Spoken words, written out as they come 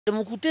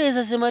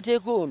Mukuteesa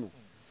ssemateeka ono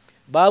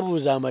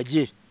baabuuza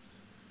amagye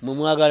mwe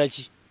mwagala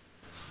ki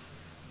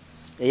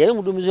eyali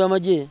omuduumizi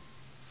w'amagye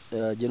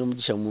General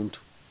Mugisha Muntu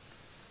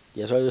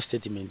yatwalayo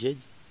statement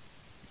egi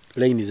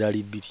layini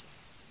zaali bbiri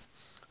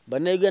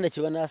bannayuganda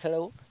kye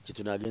banaasalawo kye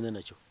tunaagenda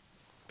nakyo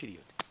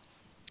period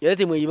era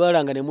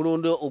temweyibalanga ne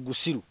mulonda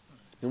ogusiru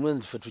ne mulonda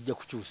nti ffe tujja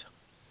kukyusa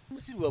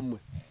musiru wammwe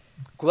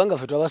kubanga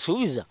ffe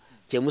twabasuubiza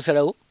kye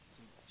musalawo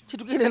kye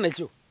tugenda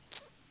nakyo.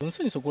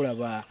 Nsanyusa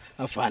okulaba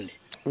afande.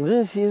 Nze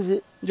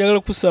nsinze njagala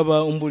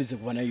kusaba ombulize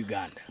ku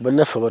bannayuganda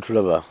bannaffe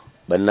abatulaba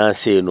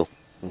bannansi eno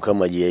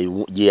Mukama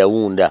gye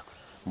yawunda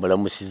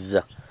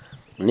mbalamusizza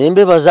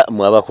nembebaza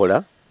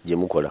mwabakola gye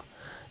mukola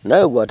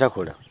naye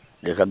gwatakola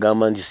leka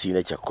gamba nti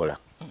siina kyakkola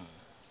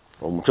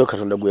omutwe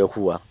Katonda gwe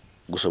yakuwa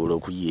gusobola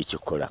okuyiya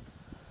ekikola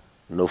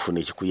n'ofuna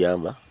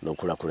ekikuyamba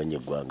n'okulakulanya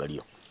eggwanga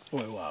lyo.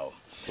 Wow.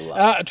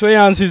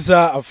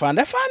 Tweyanziza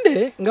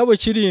afande nga bwe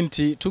kiri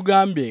nti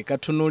tugambye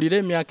katunuulire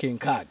emyaka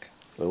 6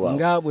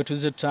 nga bwe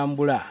tuze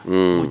tutambula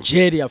mu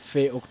gye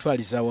lyaffe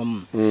okutwaliza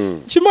wamu.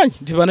 Kimanyi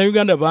nti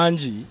bannayuganda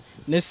bangi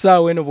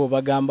n'essaawa eno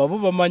bw'obagamba bo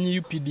bamanyi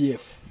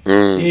UPDF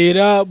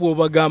era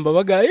bw'obagamba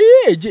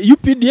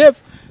UPDF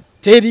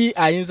teri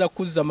ayinza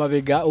kuzza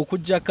mabega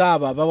okujjako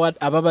abo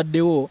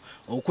ababaddewo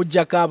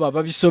okujjako abo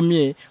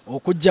ababisomye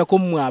okujjako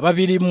mmwe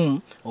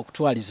ababirimu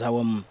okutwaliza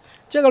wamu.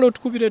 Njagala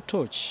otukubire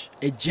torch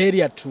eggye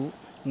lyattu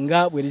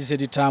nga bwe lize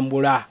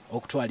litambula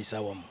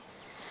okutwaliza wamu.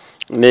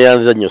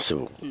 Neyanza nnyo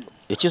ssebo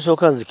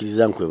ekisooka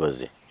nzikiriza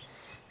nkwebaze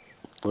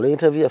olwa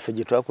interview yaffe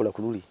gye twakola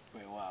ku luli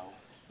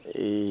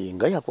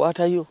nga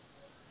yakwatayo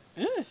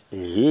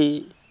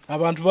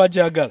abantu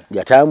bajagala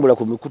yatambula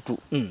ku mikutu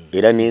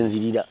era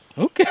nenzirira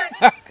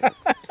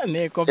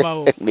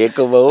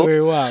nekomawo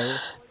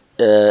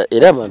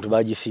era abantu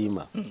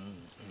bagisiima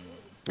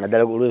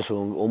naddala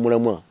olw'ensonga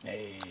omulamwa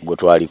gwe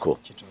twaliko.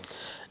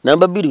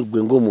 Namba 2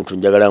 gwe ng'omuntu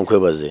njagala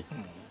nkwebaze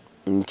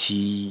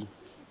nti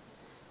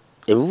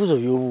ebibuuzo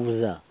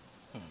by'obuuza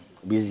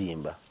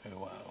bizimba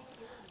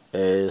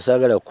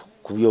saagala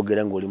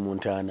kubyogera ng'oli mu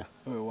ntaana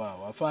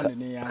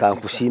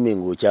kankusiime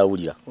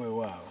ng'okyawulira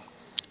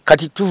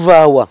kati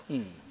tuvaawa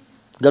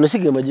gano si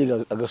ge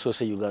magye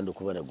agasoose Uganda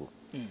okuba nago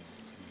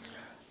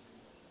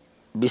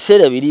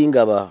biseera biri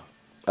nga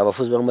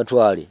abafuzi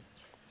b'amatwale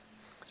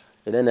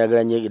era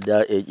nayagala nnyo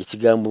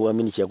ekigambo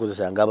Amini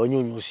kyakozesa nga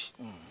abanyunyusi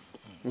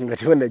nga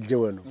tebanajja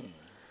wano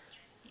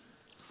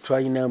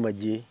twalina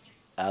amagye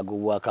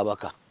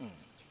ag'Obwakabaka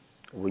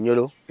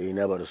Bunyoro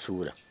yalina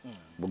abalusuula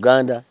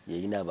Buganda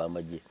yalina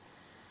ab'amagye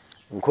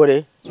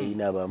Nkole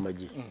yalina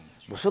ab'amagye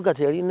Busoga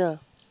teyalina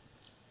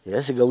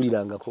era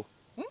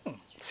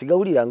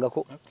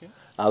sigawulirangako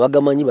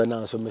abagamanyi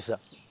banansomesa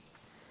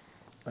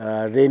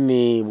then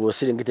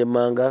bw'oserengeta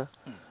emmanga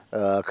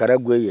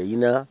Karagwe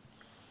yalina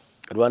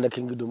Rwanda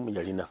Kingdom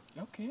yalina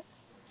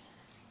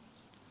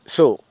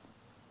so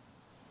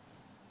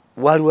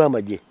waliwo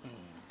amagye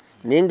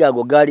naye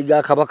ng'ago gaali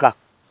ga Kabaka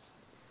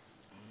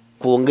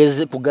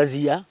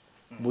kugaziya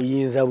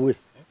buyinza bwe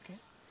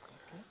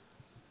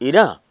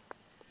era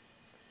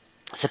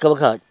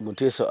Ssekabaka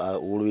Muteesa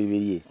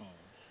Olubereberye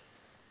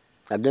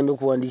agenda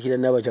okuwandiikira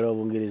n'abakyala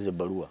b'Abongereza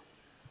ebbaluwa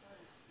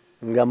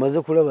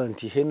ng'amaze kulaba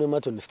nti Henry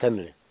Martin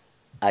Stanley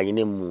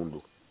ayina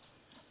emmundu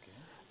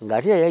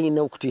ng'ate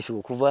yalina okutiisibwa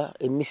okuva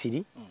e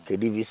Misiri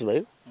KDV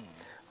Ismail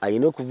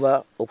ayina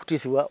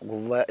okutiisibwa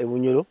okuva e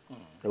Bunyoro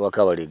ewa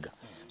Kabalega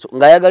so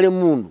ng'ayagala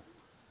emmundu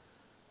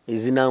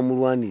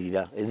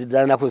ezinaamulwanirira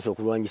ezinakozesa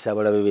okulwanyisa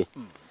abalabe be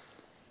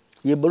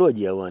y'ebbaluwa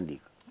gye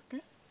yawandiika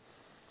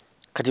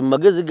kati mu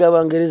magezi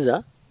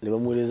g'Abangereza ne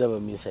bamuweereza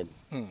Abaminsani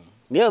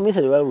naye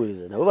Abaminsani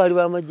baabuweereza nabo baali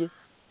b'amagye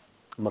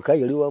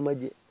Mackay yali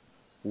w'amagye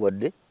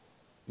wadde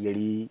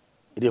yali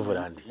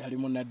Reverend yali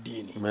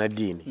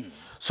munaddiini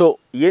so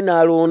ye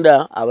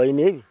n'alonda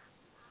abalina ebi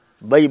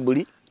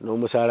Bayibuli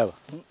n'omusaalaba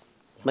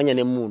manya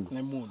n'emmundu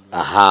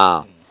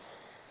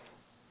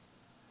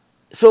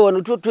so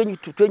wano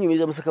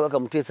twenyumiriza mu Ssekabaka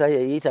Muteesa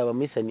yayita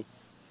Abaminsani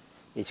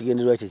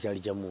ekigendererwa kye kyali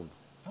kya mmundu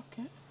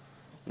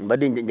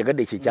mbadde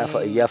njagadde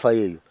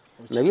ekyafaayo eyo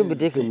nabyo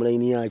mbiteeke mu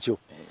layini yakyo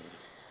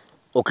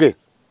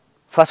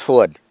fast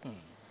forward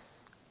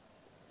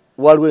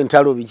waliwo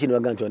entalo biki ne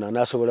baga nti wano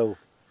anaasobolawo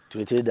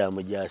tuleeteredde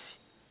Amajasi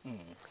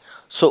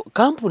so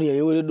kampuni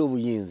yayeweredde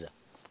obuyinza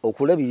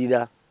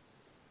okulabirira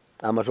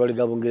amatwale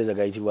g'Abongereza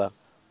gayitibwa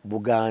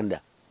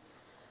Buganda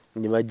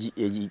ne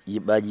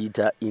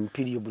bagiyita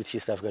Imperial British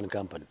East African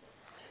Company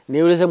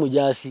neweereza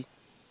Mujasi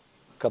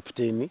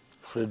Kapiteeni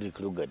Frederick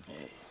Lugard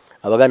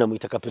Abaganda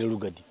muyita Kapere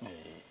Lugard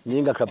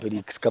naye nga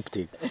Kapere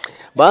Captain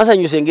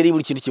bansanyusa engeri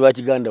buli kintu kiba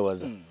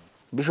kigandawaza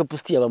Bishop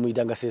Stia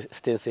bamuyitanga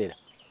Stensera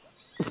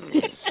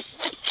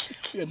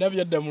byonna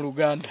byadda mu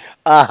Luganda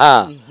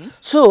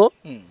so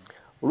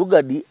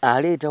Lugard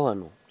aleeta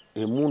wano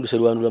emmundu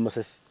serwanula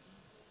masasi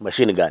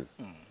machine gun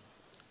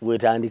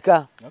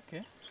wetandika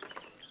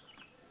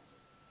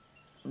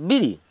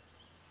biri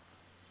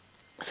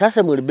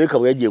sasa mu Rebecca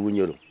bwe yajja e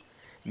Bunyoro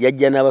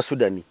yajja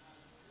n'Abasudani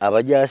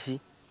Abajasi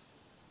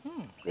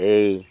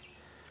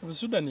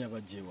Sudani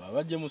abajje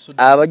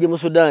mu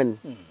Sudan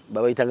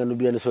babayitanga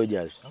Nubian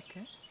soldiers.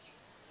 Okay.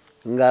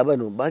 Nga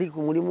bano bali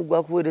ku mulimu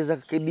gwa kuweereza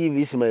KDV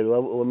Ismail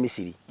wa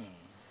Misiri.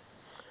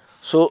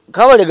 So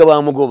Kabalega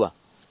bamugoba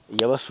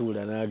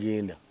yabasuula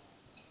n'agenda.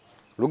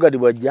 Lugadi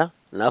bwajja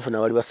n'afuna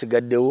bali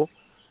basigaddewo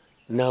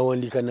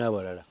n'awandika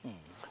n'abalala.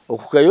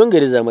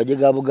 Okukayongereza amagye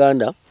ga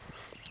Buganda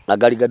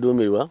agali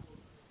gaduumirwa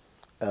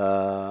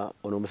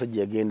ono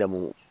omusajja yagenda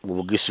mu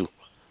Bugisu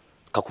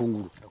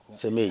Kakungulu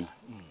Semeyi.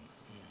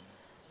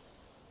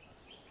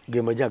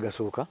 Ge majje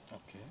agasooka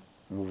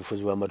mu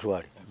bufuzi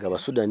bw'amatwale gaba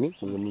Sudani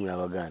mulimu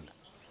n'Abaganda.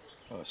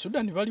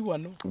 Sudani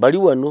bali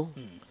wano.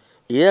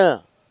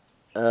 Era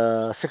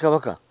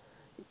Ssekabaka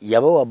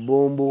yabawa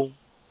bombo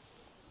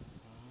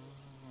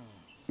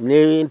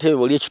n'entebe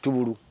bali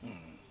ekitubulu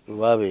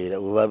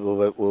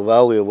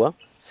webaweebwa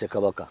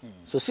Ssekabaka.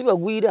 So si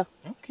bagwira.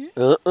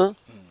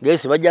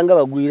 Gesi bajjanga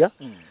bagwira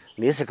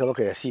naye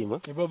Ssekabaka yasiima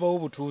ne babawo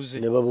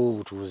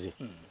obutuuze.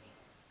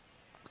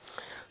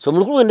 So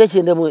mu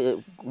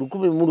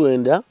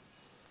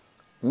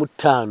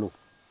 1995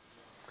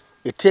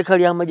 etteeka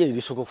ly'amagye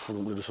lirisooka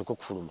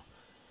okufuluma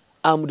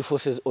Armed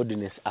Forces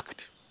Ordinance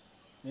Act.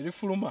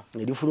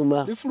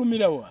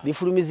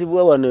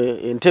 Lifulumizibwa wano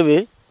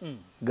Entebbe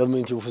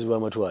gavumenti y'obufuzi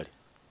bw'amatwale.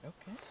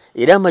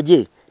 Era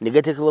amagye ne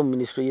gateekebwa mu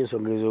Minisitule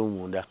y'ensonga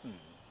ez'omunda.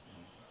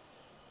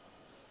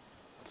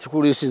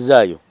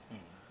 Sikulwisizaayo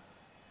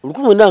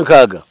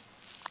 1960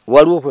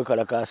 waliwo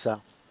okwekalakaasa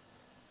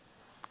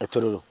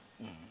etololo.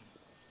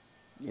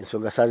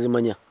 Ensonga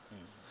saazimanya.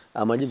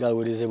 Amagye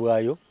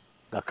gaweerezebwayo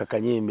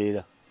gakkakanya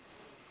embeera.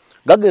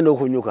 Gagenda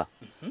okunyuka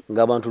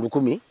ng'abantu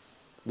 100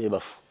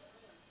 bebafu.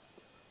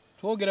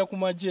 Twogera ku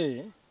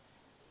magye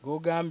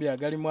g'ogambye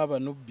agalimu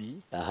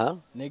abanubbi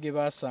ne ge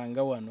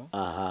baasanga wano.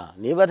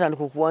 Naye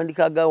batandika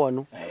okuwandiika aga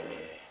wano.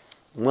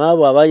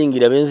 Mwabo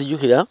abayingira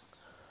benzijukira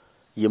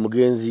ye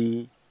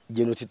mugenzi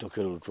General Tito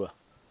Kero Lutwa.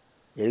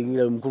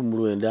 Yayingira mu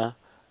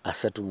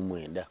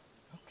 1939.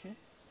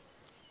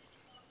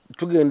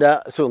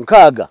 Tugenda so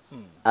nkaaga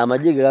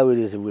amagye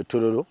gaweerezebwa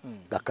ettololo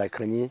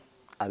gakkakanye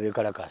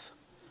abeekalakaasa.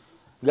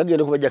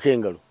 Gagenda okubajjako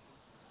engalo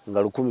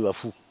nga 100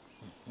 bafu.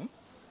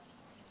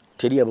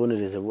 Teri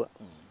yabonerezebwa.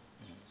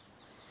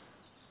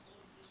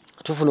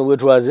 Tufuna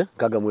obwetwaze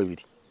 62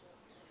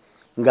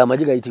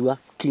 ng'amagye gayitibwa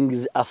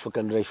King's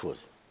African Rifles.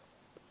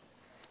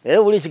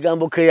 Era buli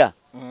kigambo KEA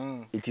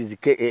it is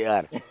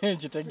KAR.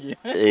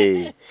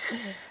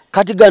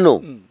 Kati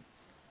gano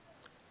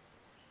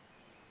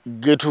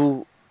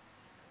getu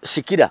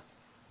sikira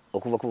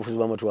okuva ku bufuzi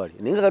bw'amatwale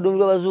naye nga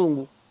gaduumirwa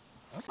Abazungu.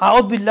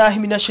 A'udhu billahi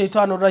minash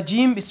shaitani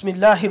rajim.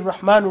 Bismillahir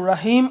rahmanir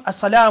rahim.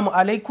 Assalamu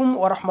alaikum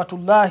wa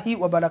rahmatullahi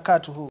wa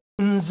barakatuhu.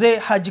 Nze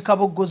Haji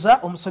Kaboggoza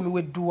omusomi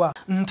w'edduwa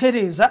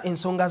ntereeza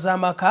ensonga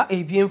z'amaka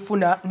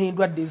ebyenfuna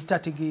n'endwadde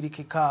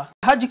ezitategeerekeka.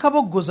 Haji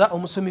Kaboggoza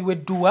omusomi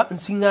w'edduwa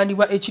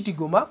nsiŋŋaanibwa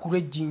Ekitigoma ku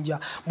lw'Ejjinja.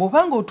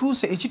 Bw'obanga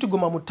otuuse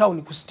Ekitigoma mu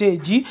ttawuni ku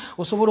stage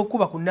osobola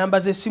okuba ku nnamba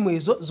z'essimu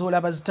ezo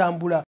z'olaba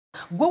zitambula.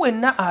 Gwe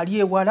wenna ali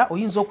ewala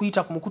oyinza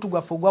okuyita ku mukutu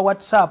gwaffe ogwa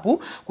WhatsApp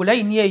ku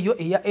layini eyo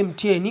eya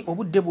MTN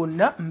obudde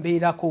bwonna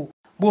mbeerako.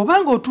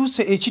 Bw'obanga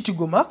otuuse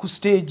Ekitigoma ku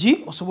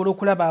stage osobola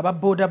okulaba aba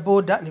boda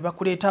boda ne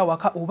bakuleeta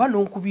awaka oba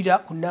n'onkubira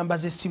ku nnamba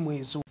z'essimu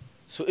ezo.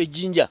 So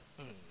Ejjinja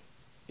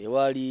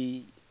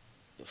ewali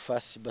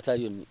First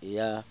Battalion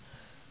eya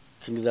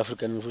King's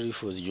African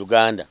Rifles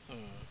Uganda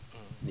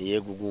ne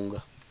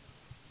yeegugunga.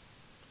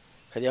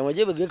 Kati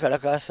amagye bwe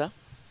geekalakaasa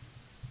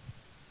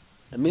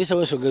minisita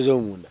w'ensonga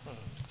ez'omunda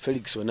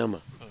Felix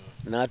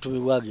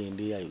n'atumibwa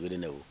agende ayogere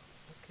nabo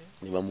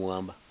ne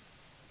bamuwamba.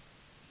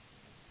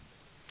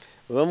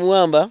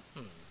 Bamuwamba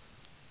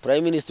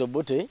Prime Minister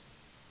Bote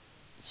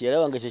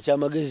kiyalaba nga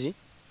ky'amagezi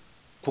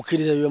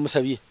kukkiriza bye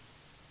bamusabye.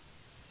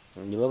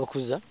 Ne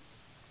babakuza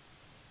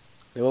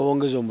ne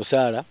babongeza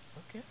omusaala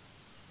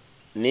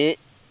ne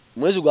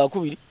mwezi gwa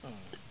 2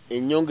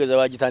 ennyongeza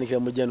bagitandikira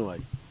mu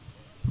January.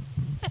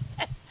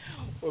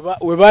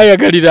 We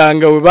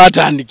baayagaliranga we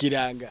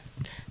baatandikiranga.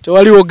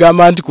 Tewaliwo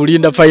gamba nti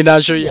kulinda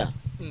financial year.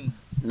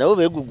 Nabo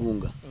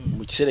beegugunga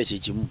mu kiseera kye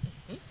kimu.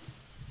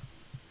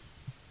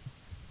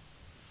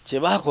 Kye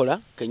baakola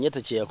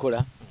Kenyatta kye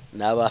yakola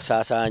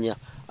n'abasaasaanya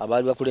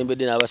abaali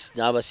bakulembedde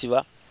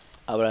n'abasiba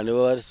abalala ne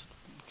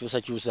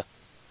babakyusakyusa.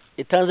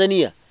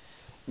 Tanzania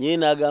nyewe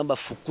n'agamba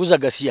fukuza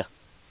Gasia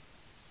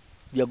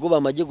yagoba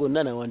amagye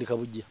gonna n'awandika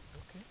bujja.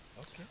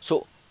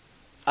 So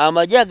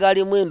amagye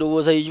agaalimu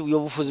endowooza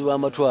y'obufuzi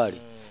bw'amatwale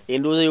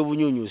endowooza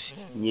y'obunyuunyuusi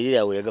Nyerere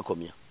awo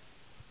yagakomya.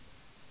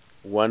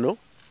 Wano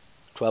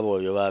twabawa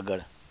bye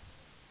baagala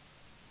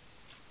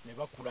ne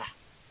bakula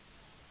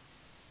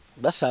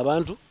basa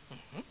abantu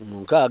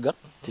mu nkaaga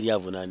teri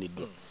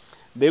avunaaniddwa.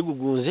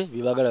 Beegugunze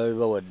bye baagala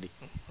babibawadde.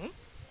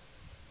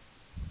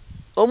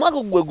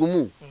 Omwaka gwe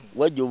gumu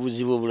wajja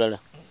obuzibu obulala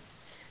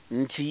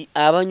nti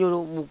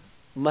Abanyoro mu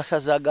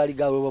masaza agaali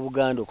gaweebwa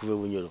Buganda okuva e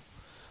Bunyoro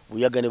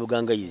Buyaga ne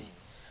Bugangayizi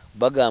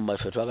bagamba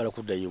ffe twagala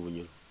kuddayo e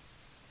Bunyoro.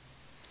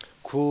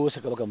 Ko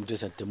Ssekabaka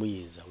Muteesa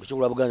temuyinza olukiiko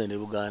lwa Buganda ne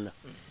Buganda.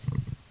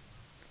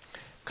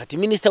 Kati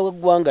minisita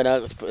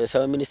w'eggwanga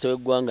saba minisita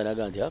w'eggwanga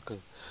n'agamba nti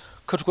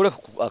katukole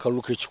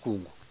akalulu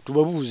k'ekikungu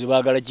tubabuuze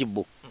baagala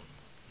kibbo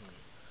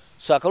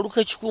so akalulu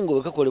k'ekikungu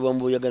bwe kakolebwa mu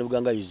buyagala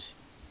bwangayizi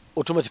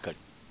automatically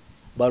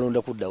balonda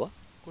kuddayo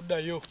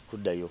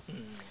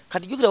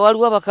kati jjukira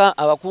waliwo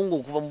abakungu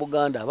okuva mu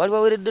Buganda baali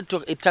baweredde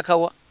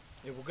ettakawa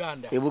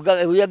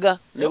ebuyaga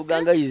ne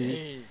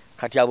bugangayizi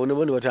kati abo ne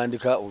bo ne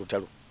batandika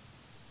olutalo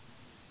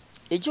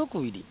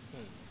ekyokubiri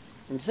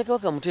nti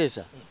Ssekabaka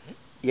Muteesa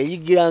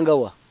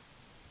yayigirangawa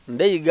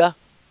ndayiga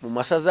mu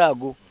masaza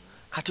ago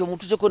kati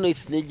omuntu kyeko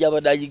nejja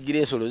abadde ayigira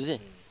ensolo ze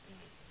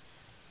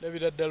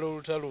nebiraddala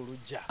olutalo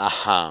olujja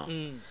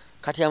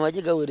kati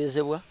amagye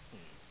gaweerezebwa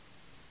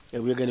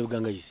ebuyaga ne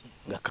bugangayizi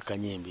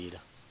gakkakanya embeera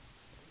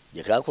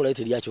gyekakulayo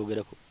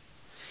teryakyogerako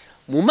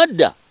mu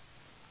madda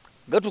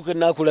gatuuka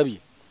enaakulabye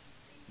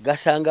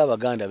gasanga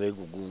Abaganda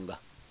beegugunga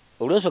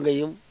olw'ensonga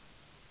yemu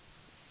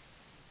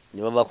ne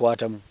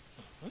babakwatamu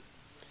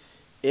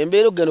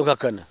embeera okugenda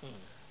okakkana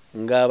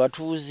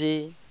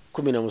ng'abatuuze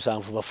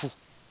 17 bafu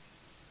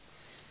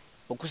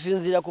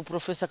okusinziira ku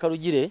Professor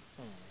Kalugire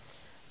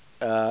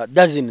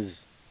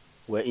dozens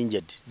were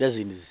injured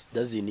dozens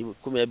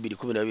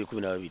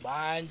 12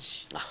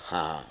 bangi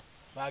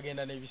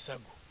bagenda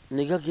n'ebisago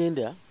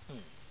negagenda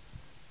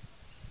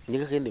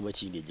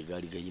makindi egyo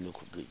gaali gayina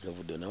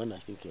gavudde nawana I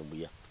think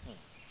embuya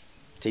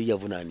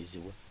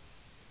teyavunaanizibwa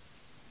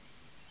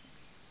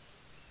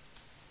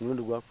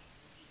mulundi gwako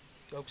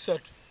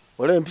okusatu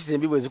olaba empisa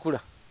embi bwe zikula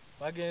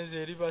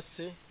bagenze eri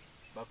basse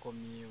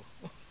bakomyewo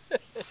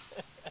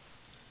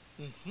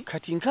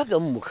kati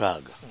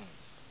 66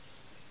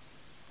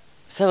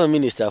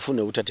 Ssaabaminisita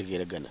afuna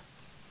obutategeeragana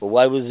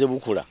obwabuze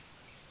bukula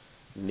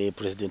ne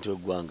pulezidenti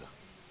w'eggwanga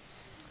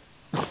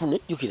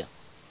nejjukira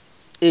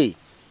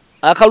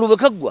akalulu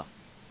kaggwa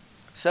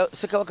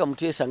Ssekabaka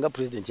Muteesa nga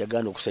pulezidenti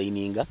yagaana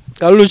okusayininga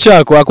kalulu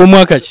kyako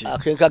ak'omwaka ki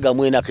ak'enkaaga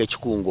mwena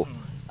ak'ekikungo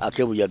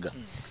ak'ebuyaga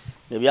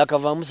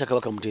nebyakavaamu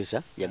Ssekabaka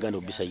Muteesa yagaana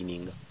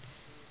okubisayininga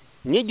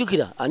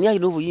nejjukira ani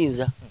alina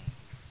obuyinza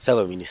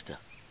Ssaabaminisita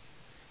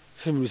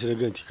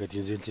Ssaabaminisita nti kati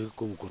nze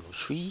nteekeko omukono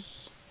shwi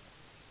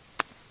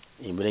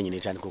embeera nyina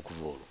etandika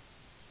okuva olwo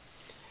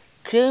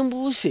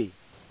Kembuuse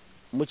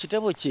mu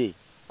kitabo kye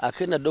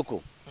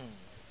ak'enadoko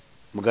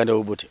muganda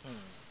w'Obote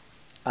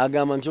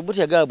agamba nti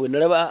Obote yagamba bwe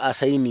nalaba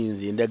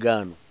asayininze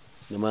endagaano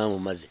ne mama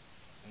mumaze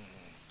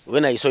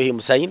when I saw him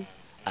sign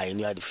I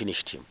knew I had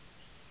finished him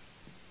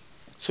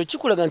so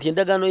kikulaga nti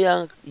endagaano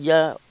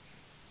ya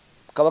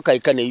Kabaka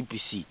Ika ne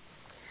UPC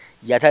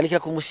yatandikira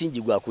ku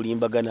musingi gwa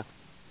kulimbagana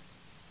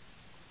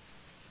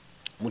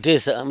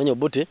Muteesa amanya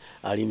Obote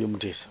alimbye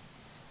Muteesa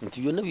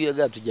nti byonna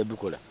byagala tujja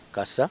bikola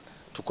kasa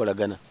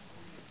tukolagana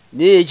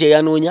naye kye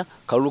yanoonya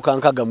kalulu ka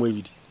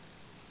 62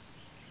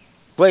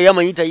 kwa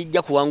yamanyita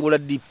yijja kuwangula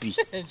DP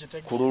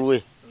ku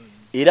lulwe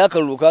era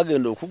akalulu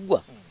kagenda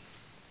okuggwa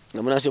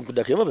nga munasho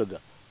kuddako emabega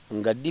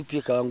nga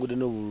DP kawangudde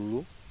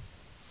n'obululu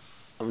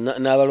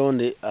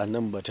n'abalonde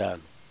 45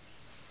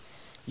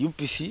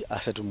 UPC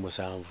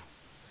 37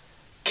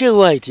 K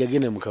White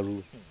yagenda mu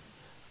kalulu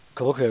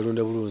Kabaka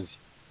yalonda bulunzi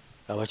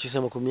abakisa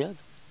 200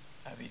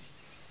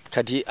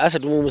 kati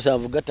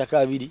 37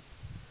 gattaka 2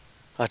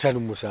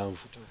 57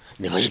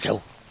 ne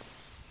bayitawo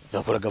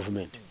nakola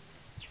government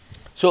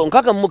so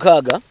nkaka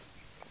mukaaga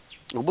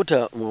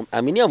obuta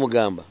Aminia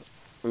mugamba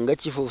nga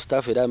chief of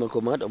staff era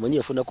command omanyi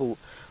yafunako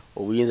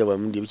obuyinza bwa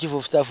mundi chief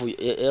of staff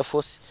Air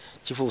Force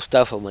chief of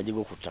staff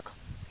amajigo kutaka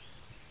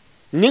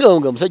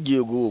ninga musajja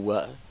yogo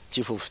bwa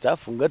chief of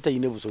staff ngata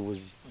ine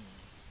busobozi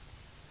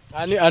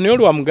ani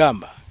olwa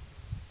mugamba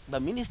ba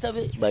minister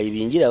be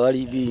bayibingira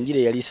bali bingira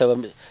yali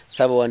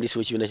saba wandisi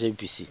w'ekibiina kya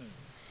UPC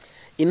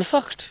in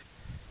fact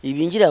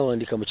ibingira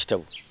wandika mu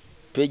kitabo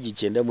page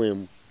 9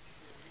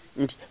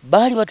 nti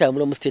bali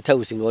batambula mu State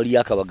House nga wali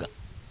yakabaga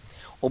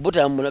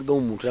obutambulaga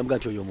omuntu namuga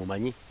nti oyo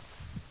mumanyi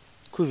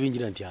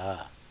kubingira nti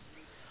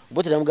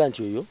obote namuga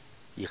nti oyo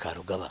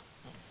yekarugaba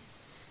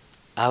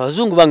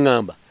abazungu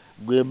bangamba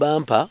gwe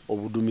bampa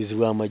obudumizi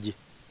bw'amagye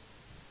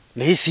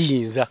naye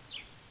siyinza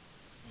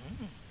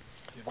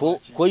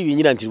ko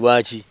ibingira nti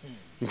lwaki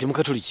nti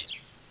mukatoliki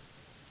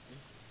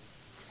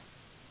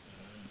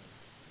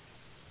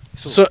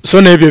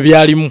so nebyo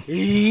byalimu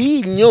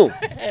nnyo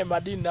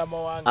madini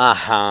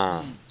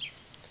n'amawanga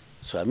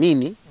so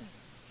amini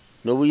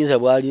n'obuyinza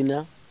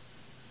bwalina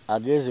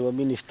ageze wa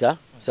minister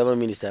saba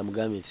minister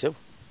yamugambye nti sebo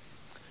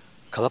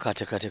Kabaka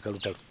ateekateeka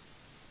lutalo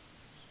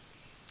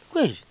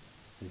kweli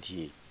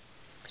nti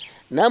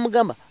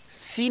namugamba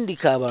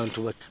sindika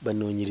abantu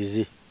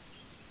banoonyereze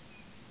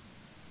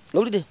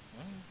olide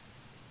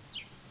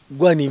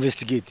gwani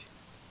investigate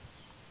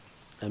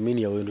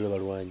amini yawendula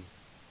balwanyi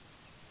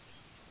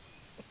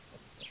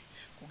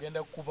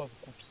kugenda kuba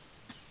bukubi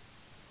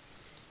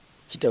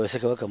kitawe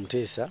Ssekabaka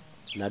Muteesa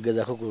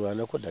nagezaako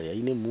kulwanako ddala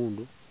yalina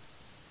emmundu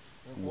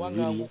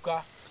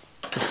kuwangamuka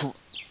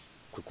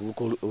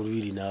kwekuluka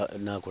olubiri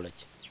nakola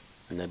ki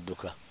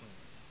nadduka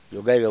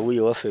yogayiga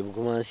wuyo waffe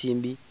bukoma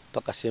nsimbi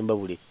paka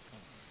Sembabule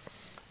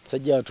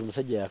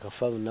musajja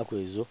yakafa mu nnaku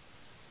ezo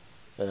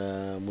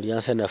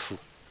mulyansanafu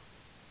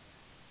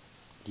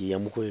ye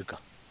yamukweka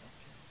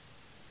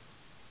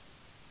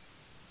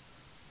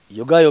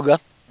yoga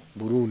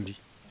Burundi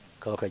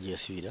kabaka gye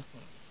yasibira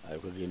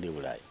aliko gende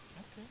Bulaaya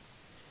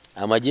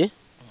amaje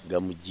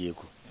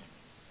gamujjeeko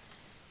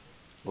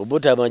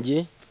Obote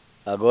amaje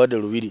agawadde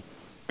lubiri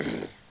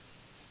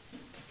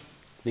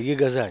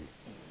nigegazanye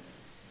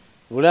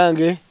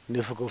Bulange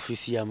nefuka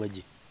ofisi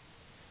y'amaje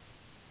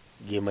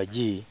ge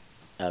maje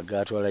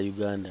agatwala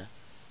Uganda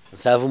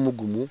nsaavu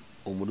mugumu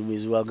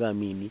omulumizi wa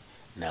Gamini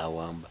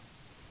n'awamba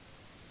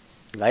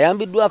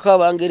ng'ayambiddwako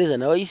Abangereza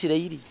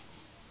n'Abayisirayiri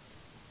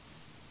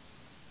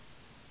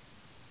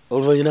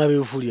oluvannyuma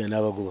n'abeefuulira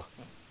n'abagoba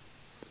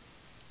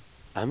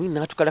Amin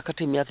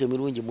n'atukalakata emyaka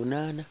emirungi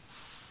 8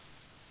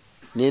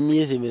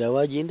 n'emyezi emirala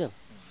wagenda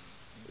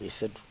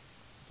 3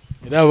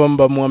 era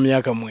bamba mu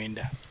myaka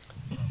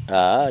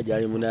 9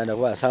 jali 8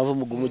 kwa 7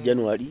 mugumu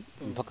January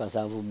mpaka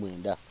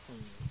 7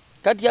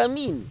 kati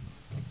Amin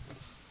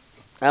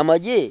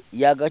amaje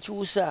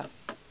yagakyusa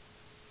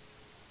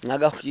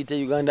n'agakuyita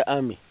Uganda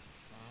Army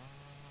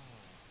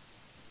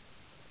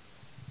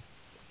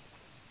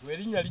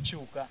werinya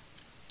likyuka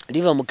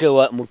liva mu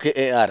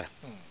KAR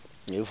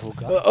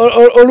nefuka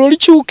olwo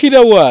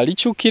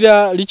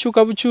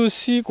likyuka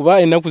bukyusi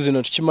kuba ennaku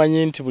zino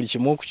tukimanye nti buli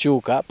kimu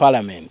okukyuka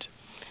parliament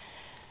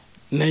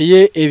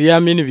naye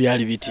ebyamini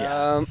byali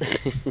bitya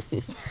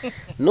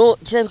no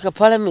kirabika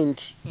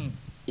parliament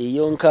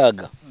eyo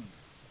nkaaga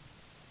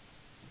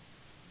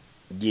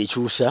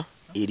gyekyusa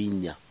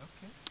erinnya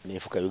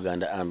nefuka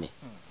Uganda Army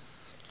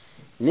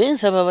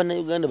nensaba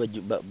Abannayuganda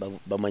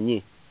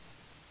bamanye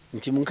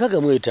nti mu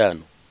 65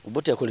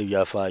 Obote yakola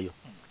ebyafaayo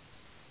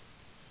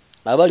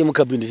abali mu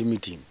cabinet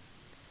meeting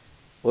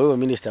waliwo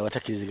minisita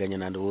abatakkiriziganya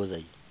na ndowooza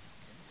ye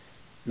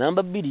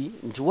namba 2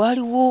 nti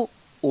waliwo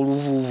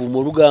oluvuuvu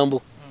mu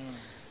lugambo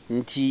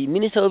nti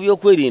minisita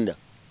w'ebyokwerinda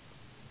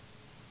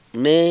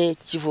ne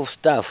chief of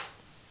staff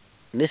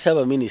ne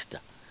saba minisita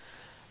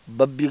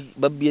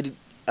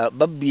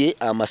babbye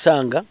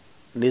amasanga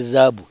ne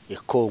zaabu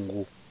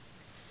ekongo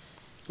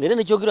era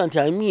nekyogera nti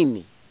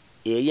Amini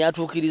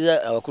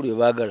eyatuukiriza abakulu be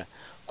baagala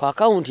ku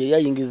akawunti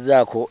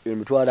eyayingizaako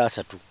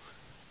 $30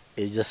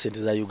 eza sente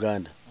za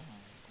Uganda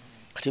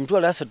kati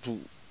 $30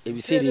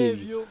 ebiseera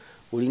ebyo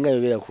olinga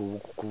yogera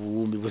ku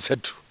buwumbi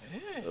 3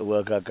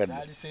 obwakakadde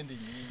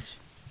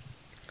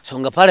so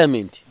nga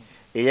parliament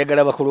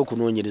eyagala bakola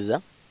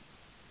okunoonyereza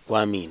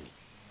kwa Amini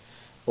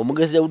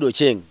omugezi Daudi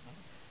Ochieng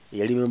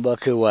yali member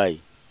KY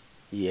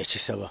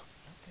yakisaba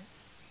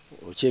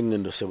Ochieng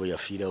endosebo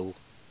yafiirawo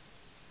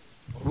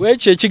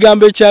lwekyo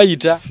ekigambo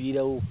ekyayita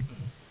fiirawo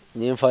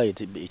nyenfa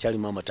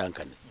ekyalimu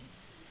amatankane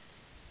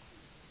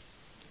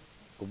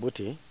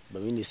Obote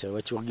baminisita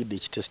bakiwagidde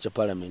ekiteeso kya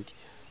parliament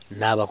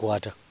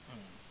n'abakwata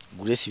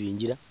Grace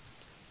Binjira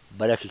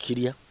Baraki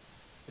Kirya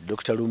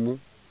Dr. Lumu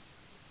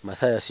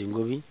Mathaya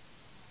Singobi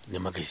ne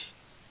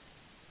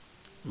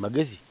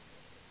Magezi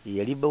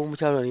yali bawo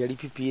mukyalo yali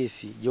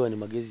PPS Joan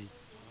Magezi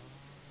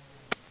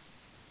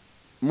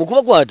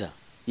mukubakwata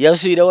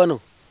yasubira wano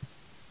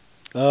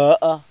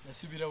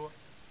yasubirawa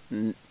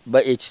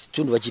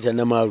ekitundu bakiyita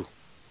Namaalu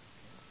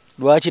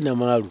lwaki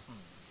Namaalu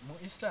mu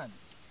Eastern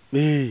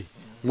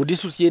mu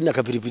district ye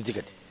Nakapiripiti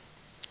kati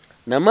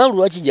Namaalu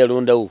lwaki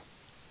jalondawo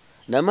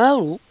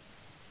Namaalu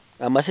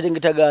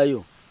amaserengeta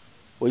gaayo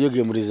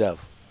oyoge mu reserve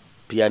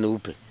piano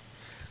upe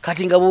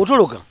kati nga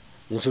bwotoloka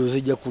ensolo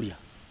zijja kulya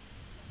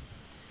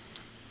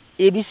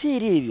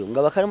ebiseera ebyo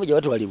nga bakalamu gye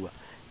batwalibwa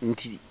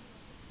nti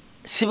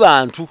si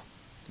bantu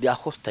they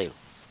are hostile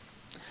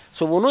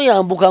so bono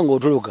yambuka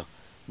ng'otoloka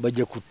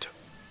bajja kutta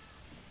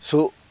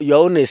so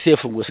yaone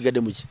safe ng'osigadde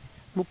muki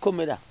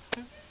mukomera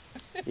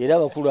era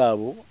abakulu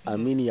abo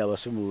Amini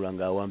yabasumulula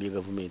ng'awambye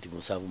gavumenti mu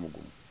 7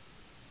 mugumu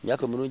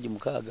myaka mirungi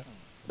 6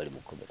 bali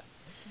mukomera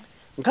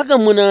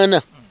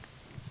 68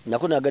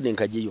 nako nagadde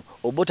nkajeyo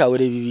Obote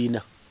awere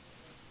ebibiina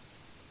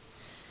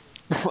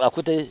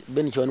akute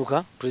Ben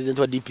Chwanuka president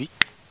wa DP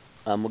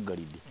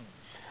amuggalidde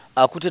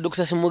akute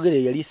Dr.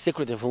 Simogere yali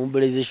secretary for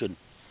mobilization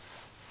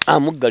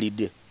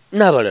amuggalidde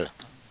n'abalala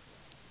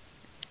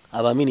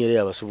Amini era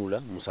yabasumulula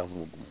mu 7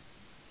 mugumu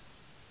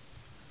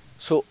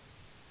so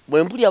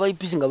bwempuli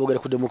abayipisi nga boogera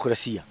ku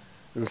demokrasiya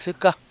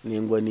nseka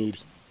n'engwaniri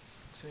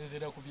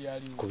kusenzera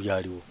ku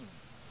byaliwo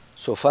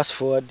so fast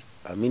forward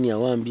Amini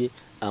awambye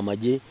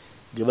amaje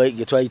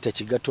ge twayita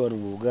kigatto wano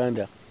mu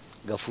Uganda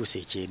gafuuse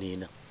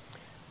ekyeneena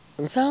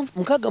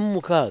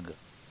 66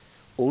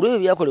 olw'ebyo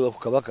byakolebwa ku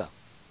kabaka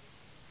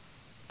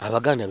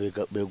Abaganda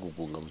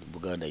beegugunga mu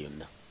Buganda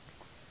yonna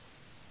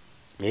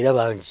era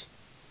bangi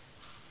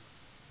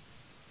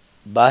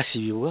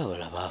baasibibwa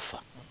abala baafa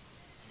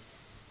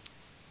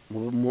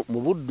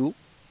mu Buddu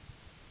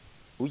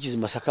ukizi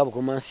Masaka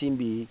Bukoma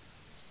Nsimbi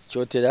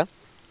Kyotera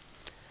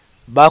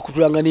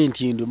bakutulanga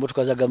n'entindo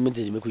emotoka za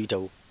gavumenti zirime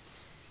kuyitawo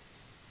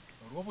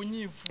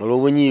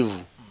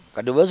olw'obunyiivu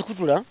kati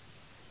bazikutula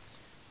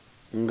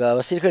nga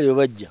abasirikale bwe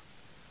bajja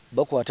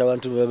bakwata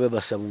abantu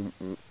bebabasa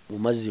mu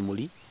mazzi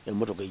muli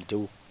emotoka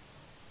eyitewo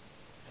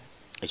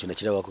ekyo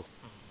nakirabako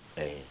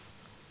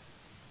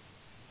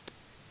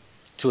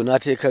so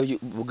n'ateeka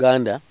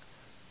Buganda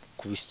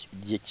ku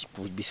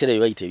biseera bye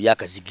bayita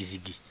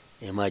ebyakazigizigi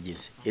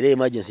emergency era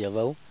emergency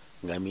yavaawo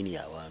nga Amini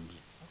yawambye.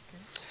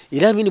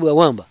 Era Amini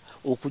bwawamba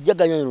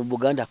okujaganya mu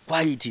Buganda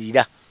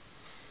kwayitirira.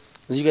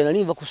 Nzige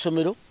nalimva ku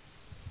ssomero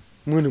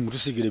mwene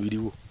mutusigire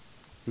biriwo.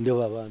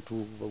 Ndaba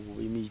abantu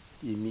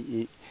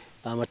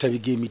amatabi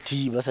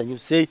g'emiti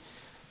basanyuse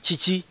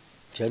kiki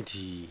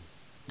nti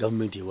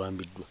gavumenti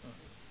ewambiddwa.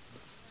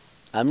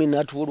 Amini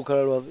n'atuwa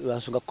olukala lwa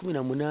nsonga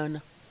 18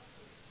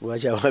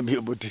 lwaki awambye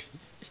Obote.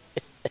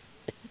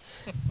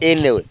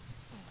 Anyway,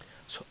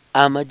 so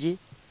amagye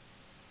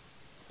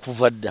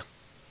kuva dda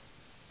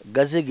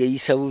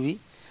gazegeeyisa bubi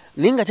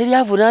naye nga teri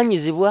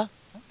avunaanyizibwa.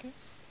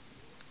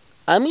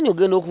 Amini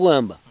ogenda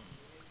okuwamba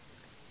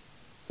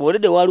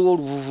olede waliwo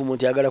oluvuvumo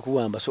nti agala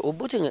kuwamba, so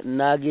Obote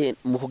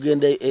mu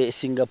kugenda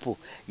Singapore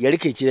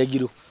yaliko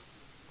ekiragiro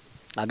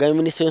agamba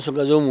minisita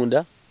w'ensonga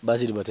z'omunda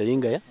Basil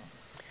Batayingaya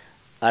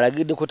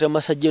alagidde Kota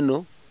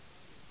Masajeno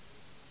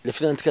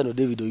Lieutenant Colonel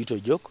David Oyito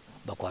Jok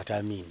bakwata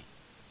Amini.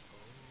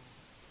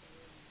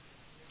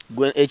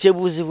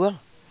 Ekyebuuzibwa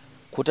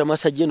Kota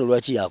Masajeno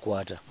lwaki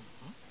yakwata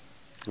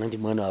nti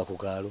mwana wa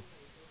kukaalo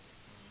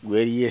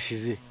gweri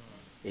yesize.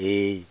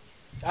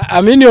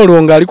 Amini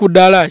olwo ng'ali ku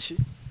ddaala ki?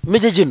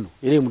 Meja General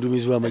era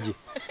omuduumizi w'amagye.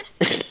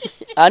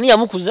 Ani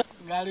yamukuza?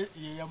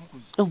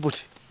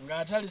 Obote.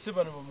 Ng'atalise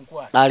bano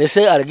bamukwate.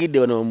 Alese alagidde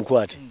bano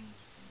bamukwate.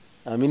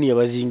 Amini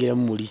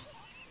yabazingiramu muli.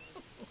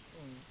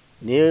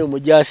 Naye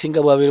omujaasi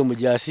nga bw'abeera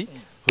omujaasi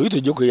Oyito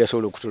Joko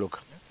yasobola okutoloka.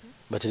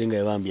 Baterenga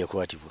yabambye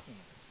yakwatibwa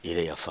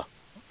era yafa.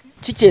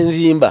 Kiki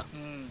enzimba?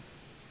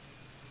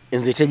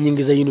 Nze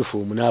tenyingiza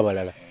uniform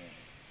n'abalala.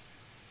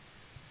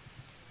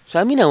 So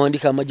Amini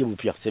awandika amagye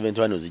bupya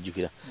 71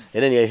 ozijjukira.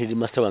 Era ne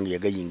headmaster wange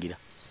yagayingira.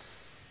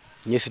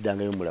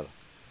 Nyesidangayo mulaba.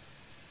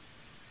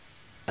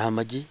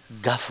 Amagye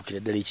gaafukira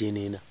ddala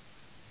ekyeneena.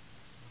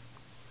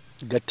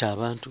 Gatta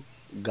abantu,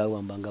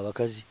 gawambanga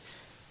abakazi,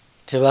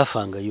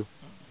 tebaafangayo.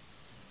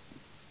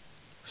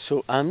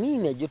 So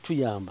Amini ajja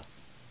tuyamba.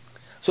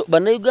 So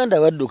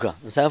bannayuganda badduka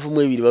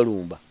 72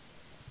 balumba.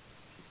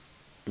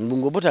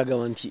 Mbungo Obote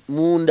agamba nti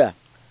munda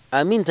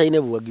Amini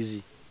talina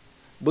buwagizi.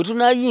 Bwe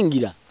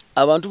tunaayingira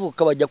abantu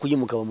bokka bajja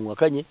kuyimuka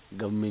bamuwakanye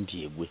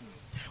gavumenti yegwe.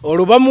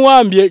 Olwo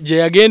bamuwambye gye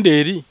yagenda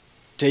eri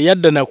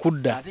teyadda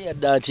nakudda. Ate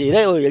yadda ati era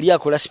yali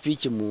akola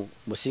speech mu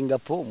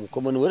Singapore mu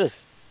Commonwealth.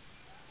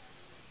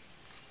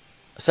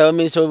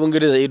 Ssaabaminisita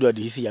w'Obungereza Edward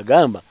Heath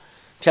yagamba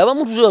nti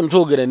abamu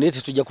tutogera naye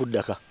tetujja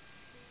kuddaka.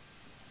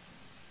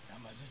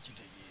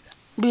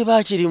 Be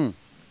baakirimu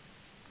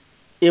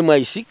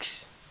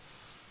MI6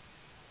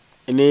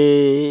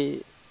 ne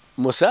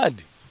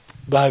Mossad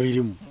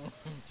babirimu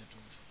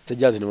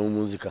tejazi ne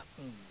bamunzika.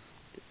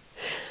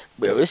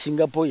 Bwe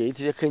Singapore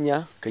yayitire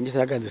Kenya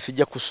tanaganze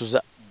sijja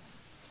kusuza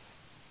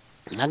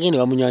nagende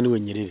bamunywani we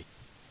Nyerere.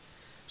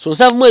 So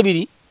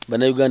 72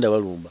 bannayuganda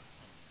balumba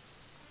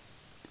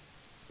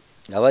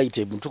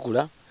abayite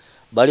Mutukula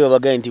bali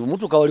babagaye nti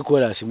Mutuka wali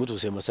kolasi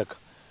mutuse Masaka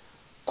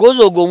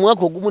kozo ogwo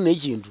omwaka ogumu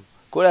n'ekintu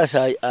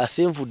kolasi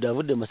asenvudde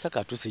avudde Masaka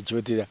atuse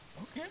ekyotera.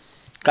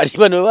 Kali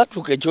bano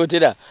batuuka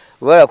ekyotera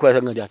bala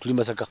kolasa nga tuli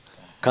Masaka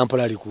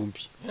Kampala ali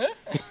kumpi.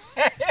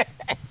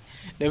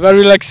 Never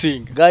relaxing.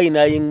 Gayi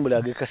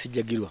nayingulage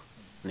kasijjagirwa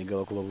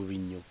negaba kuba bubi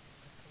nnyo.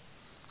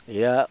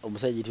 Era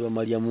omusajja yitibwa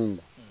Maria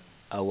Mungu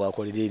awo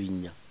akolera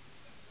erinnya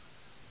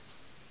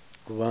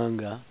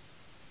kubanga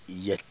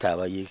yatta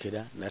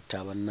abayekera natta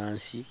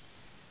abannansi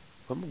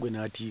bamugwe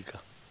n'atiika.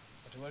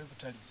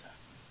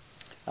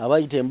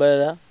 Abayita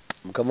embalala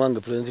mukama wange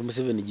President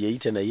Museveni gye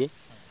yayita naye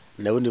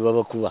nabo ne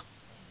babakuba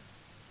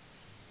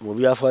mu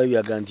byafaayo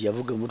byaga nti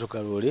yavuga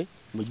emmotoka loole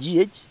mu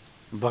GH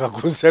mpaka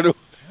ku nsalo.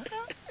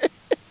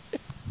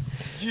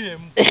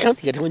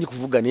 Yatemanyi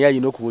kuvuga naye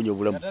alina okuwonya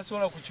obulamu.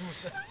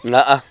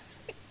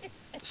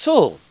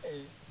 So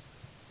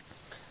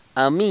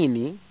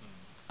Amini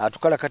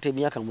atukala kati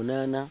emyaka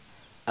 8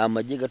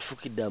 amagye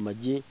gatufukidde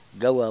amagye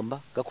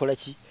gawamba gakola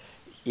ki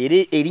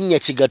erinnya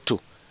kigatto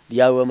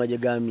lyawe amagye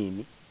ga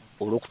Amini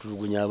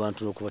olw'okutulugunya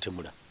abantu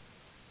n'okubatemula.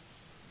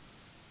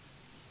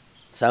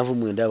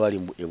 79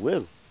 bali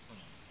ebweru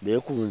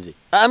beekunze.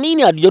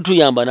 Amini adjo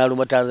tuyamba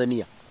n'aluma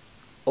Tanzania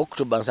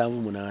October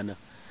 78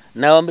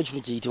 n'awamba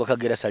ekintu kiyitibwa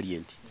Kagera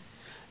Salient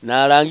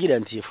n'alangira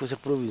nti efuuse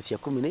province ya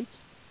 14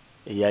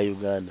 eya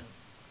Uganda.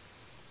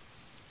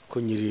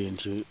 Konyirire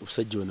nti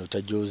omusajja ono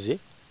tajoze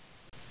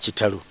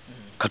kitalo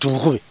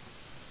katumukube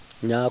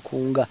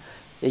nyakunga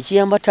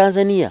ekiyamba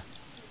Tanzania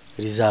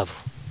reserve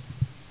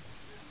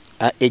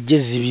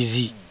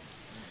ejezibizi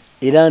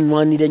era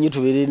nwanira nnyo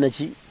tubeere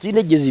naki tulina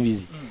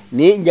ejezibizi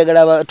naye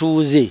njagala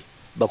abatuuze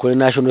bakole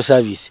national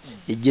service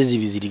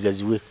ejezibizi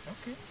ligaziwe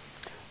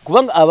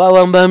kubanga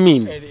abawamba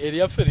Amini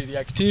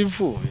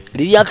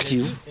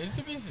reactive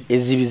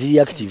ezibizi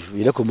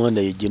reactive era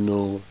commander ye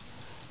General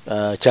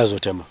Charles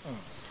Otama.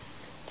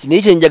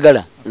 Kiniche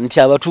njagala nti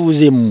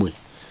abatuuze mmwe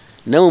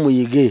namwe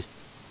muyige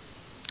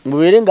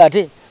mubeere nga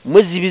ate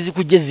mwezibizi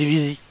kujja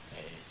zibizi.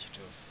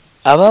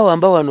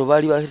 Abawamba wano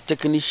bali ba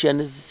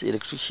technicians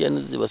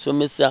electricians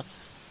basomesa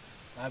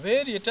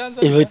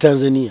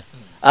Tanzania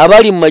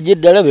abali mu magye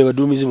ddala be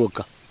baduumizi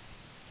bokka.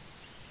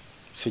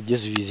 So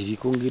jezibizi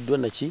likungiddwa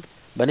naki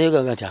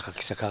banayoga nti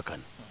akakisa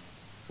kakano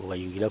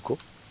obayungirako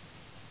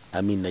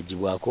Amin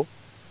najibwako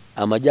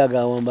amajja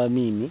agawamba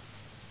Amin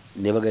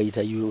ne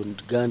bagayita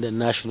Uganda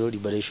National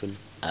Liberation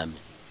Army.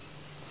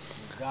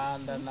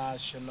 Uganda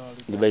National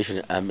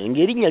Liberation Army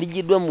ngerinnya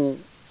ligiddwa mu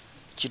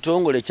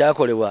kitongole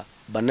kyakolebwa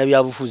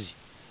bannabyabufuzi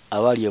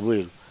abali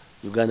ebweru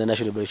Uganda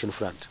National Liberation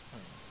Front.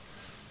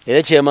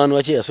 Era chairman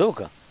wache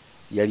yasooka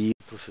yali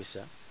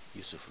Professor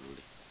Yusuf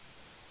Lule.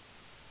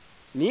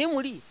 Niye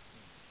muli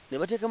ne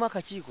bateekamo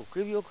akakiiko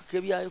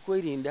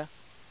k'ebyokwerinda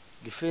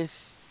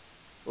Defense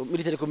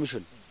Military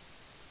Commission.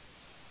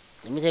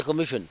 Military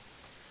Commission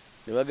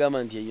ne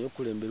bagamba nti eyo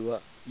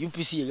okulemberwa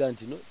UPC yega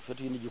nti no ffe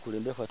tuyina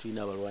gikulembe kwa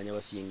tuyina abalwanyi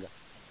abasinga.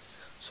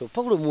 So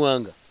Paulo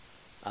Muwanga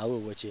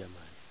awo wa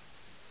chairman.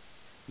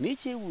 Ni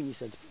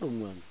kyewuunyisa nti Paulo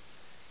Muwanga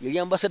yali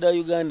ambassador wa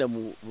Uganda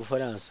mu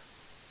Bufaransa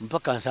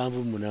mpaka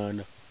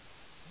 78.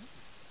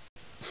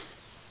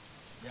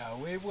 Ya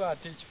webwa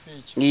ate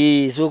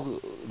kifeeki. So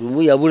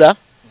lumu yabula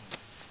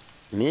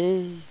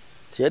ne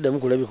tiyadda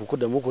mukulabika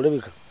kuddamu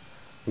kulabika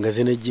nga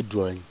zene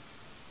jiddwanyi.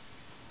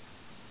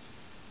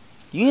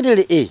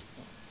 UNLA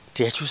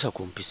teyakyusa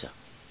ku mpisa.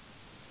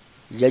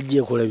 Yajja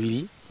ekola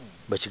biri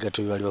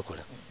bakigato bali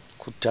bakola.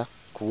 Kutta,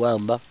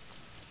 kuwamba,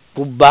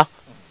 kubba.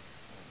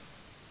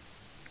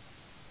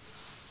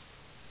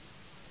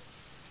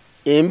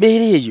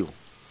 Embeera eyo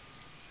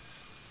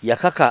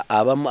yakaka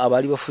abamu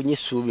abali bafunye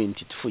essuubi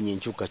nti tufunye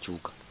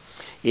enkyukakyuka.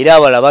 Era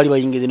abala bali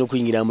bayingira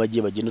n'okuyingira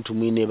amagye bagenda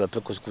tumwine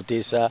bapeko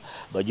kuteesa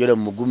bajola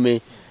mu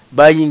mugume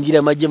bayingira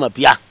amagye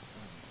mapya.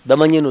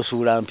 Bamanye no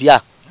suula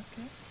mpya.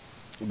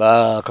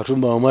 Ba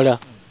Katumba Wamala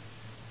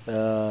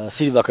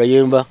Silva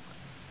Kayemba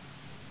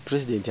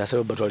President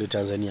asaba batwale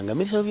Tanzania nga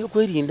minisita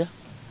by'okwerinda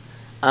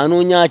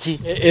anoonya ki.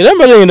 Era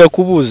mbalenda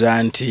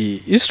kubuuza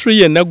nti history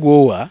ye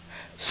nagwowa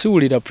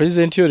siwulira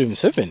President Yoweri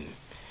Museveni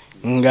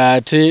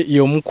ngate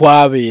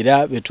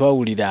yomukwabeera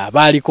betwawulira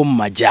abaliko mu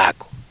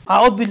majjago.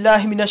 A'udhu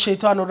billahi minash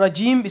shaitani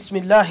rajim.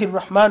 Bismillahir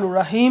rahmanir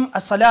rahim.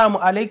 Assalamu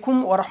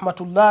alaikum wa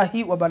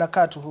rahmatullahi wa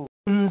barakatuhu.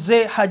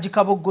 Nze Haji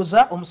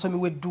Kaboggoza omusomi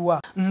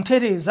w'edduwa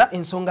ntereza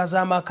ensonga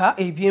z'amaka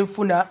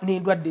ebyenfuna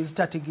n'endwadde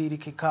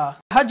ezitategeerekeka.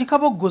 Haji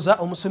Kaboggoza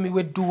omusomi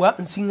w'edduwa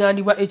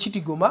nsiŋŋaanibwa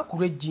ekitigoma ku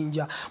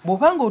lw'ejjinja.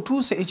 Bw'obanga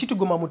otuuse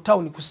ekitigoma mu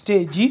ttawuni ku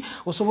stage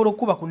osobola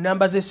okuba ku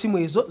nnamba z'essimu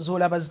ezo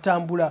z'olaba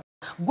zitambula.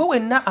 Gwe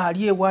wenna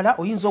ali ewala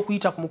oyinza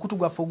okuyita ku mukutu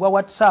gwaffe ogwa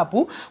WhatsApp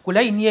ku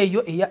layini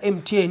eyo eya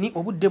MTN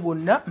obudde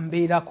bwonna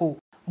mbeerako.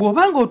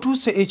 Bw'obanga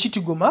otuuse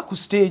ekitigoma ku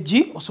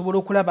stage osobola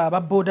okulaba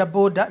aba boda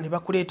boda ne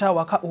bakuleeta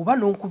awaka oba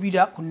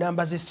n'onkubira ku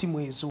nnamba z'essimu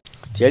ezo.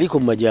 Tiyaliko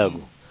mu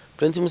majjago.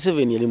 President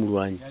Museveni yali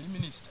mulwanyi.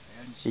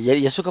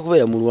 Yasooka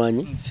kubeera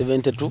mulwanyi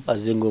 72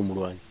 azenga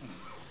omulwanyi.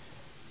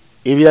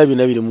 Ebira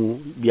byonna biri mu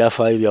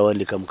byafaayo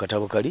byawandika mu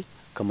katabo kali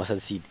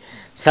Kamasasidi.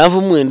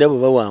 79 bwe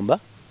bawamba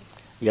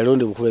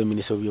yalonde okubeera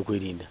minisita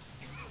w'ebyokwerinda.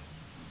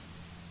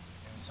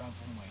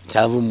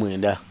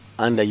 79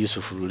 under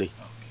Yusuf Lule.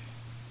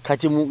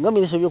 Kati nga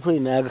minisita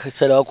w'ebyokwerinda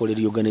yakasala wakola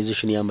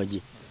reorganization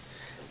y'amagye.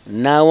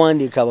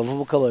 N'awandika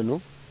abavubuka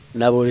bano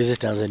n'abooleze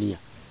Tanzania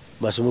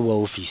basome bwa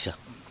ofiisa.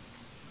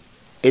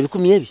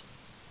 Ebikumi ebi.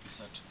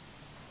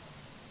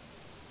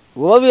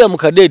 Wabira mu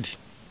kadeti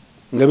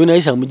nga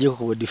binayisa mujjeko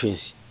ku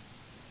defense.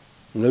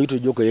 Nga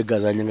bitojjoko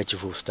yegazanya nga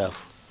chief of staff.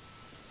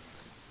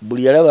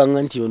 Buli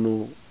yalabanga nti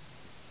ono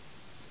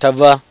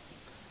tava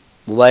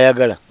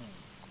mubayagala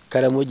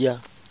Karamoja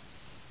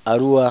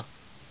Arua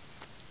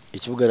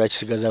ekibuga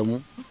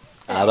lakisigazamu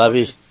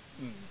ababe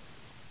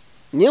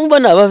nyemba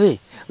nababe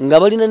nga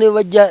balina ne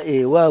bajja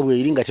ewaabwe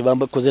eringa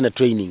tebamba koze na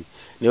training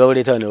ne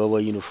babaleta ne babwa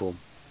uniform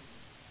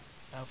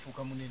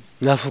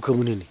nafuka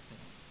munene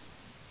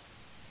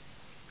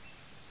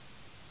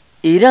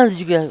era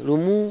nzijukira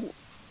lumu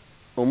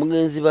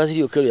omugenzi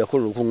Bazili Okelo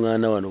yakola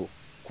okuŋŋaana wano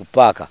ku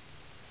paaka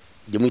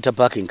gye muyita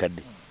parking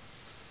kadde.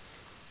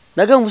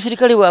 Naga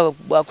omusirikale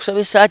bwakusaba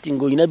esaati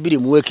ng'olina 2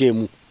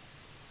 muwekeemu.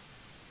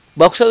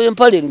 Bwakusaba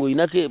empale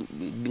ng'olina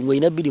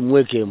 2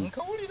 muwekeemu.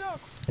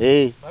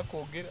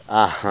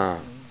 Aha.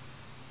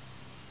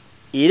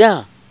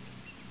 Era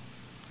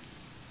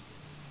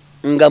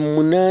nga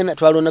 8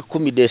 twalona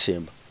 10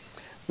 Desemba.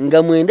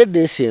 Nga 9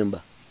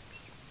 Desemba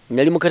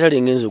nali mu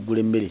katale ngenzo ogula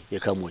emmere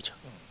ekamwocha.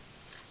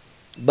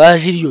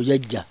 Baziliyo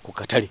yajja ku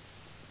katale.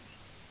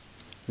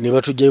 Ne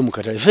batujjayo mu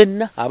katale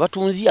fenna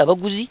abatunzi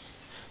abaguzi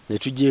ne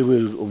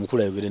tujjeebwe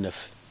omukulu ayogere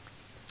naffe.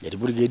 Yali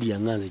brigade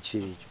yanganze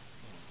ekiseera ekyo.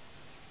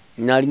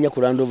 N'alinya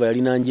ku Land Rover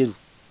yali nanjeru.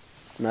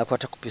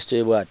 N'akwata ku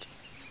pistol bwati.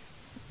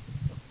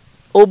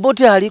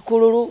 Obote ali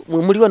kololo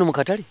mwe muli wano mu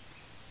katale.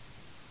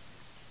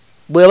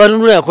 Bwe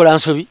yabanunula yakola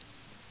nsobi.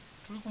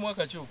 Tuli ku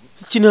mwaka kyogo.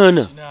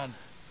 Kinana.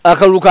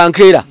 Akaluka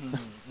ankeera.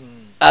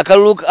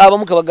 Akaluka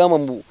abamu kabagamba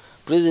mu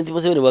President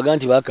Museveni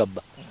baganti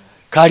bakabba.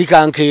 Kali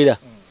kankeera.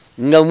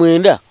 Nga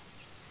 9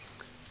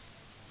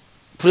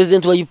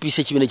 President wa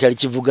UPC kibine kyali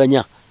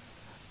kivuganya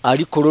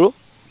ali kololo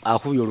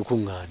akubye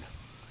olukuŋŋaana.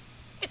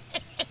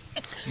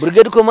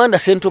 Brigade Commander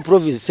Central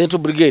Province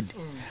Central Brigade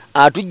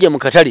atujja mu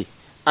katale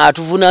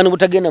atuvunaana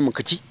butagenda mu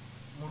kaki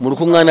mu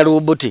lukuŋŋaana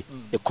lw'obote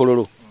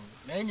ekkololo.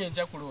 Naye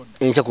encha kulonda.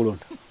 Encha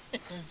kulonda.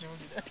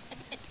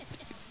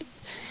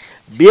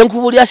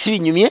 byenkubulya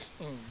sibinyumye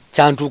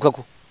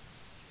kyantuukako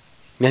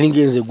nali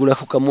ngenze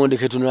gulako kamonde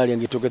ketunalya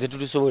ngetoka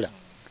tetulisobola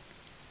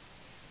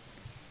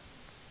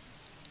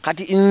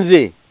kati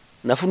nze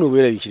nafuna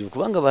obwerabikirivu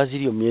kubanga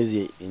baziri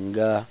omyezi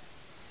nga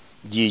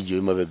jijo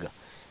emabega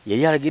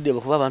yali alagidde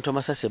bakuba abantu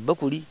amasasi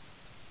bakuli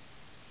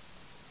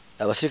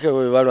abasirikale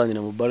bwe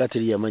balwanira mu bbala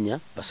teri yamanya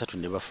basatu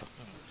ne bafa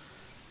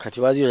kati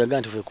baziri yaga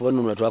nti ffe kuba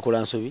nnumula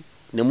twakola nsobi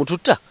ne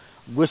mututta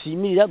gwe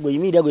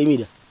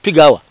yimirira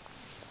pigawa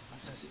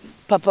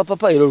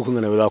papa era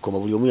olukungana bwe lwakoma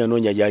buli omu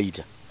yanoonya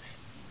gyayita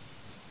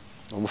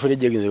omufere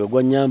jegenze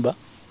gwa nyamba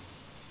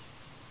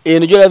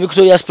eno jola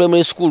Victoria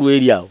Primary School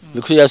eri awo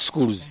Victoria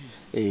Schools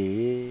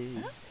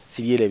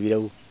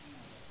siriyerabirawo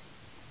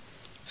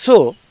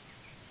so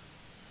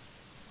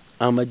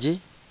amaje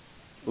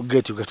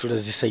ogetu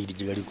gatulaze side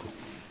gigaliko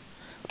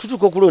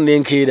tutuko kulonda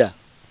enkeera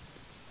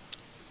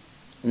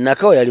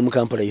nakawa yali mu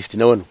Kampala East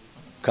nawono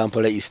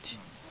Kampala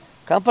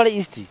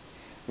East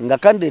nga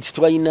candidate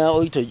twalina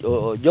oito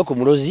Joko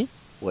Mulozi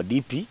wa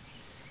DP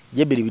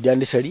Jebiri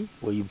Bidandisali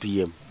wa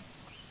UPM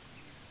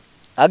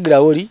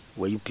Agrawoli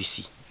wa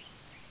UPC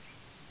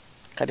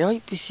kati wa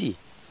UPC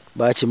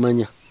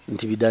bakimanya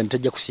nti Bidandi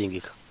tajja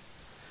kusingika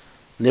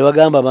ne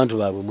bagamba abantu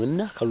baabwe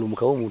mwenna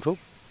kalumukawo omuntu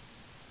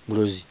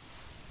Mulozi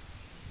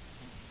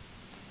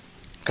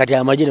kati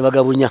amaje ne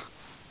bagabunya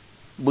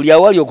buli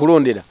awali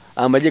okulondera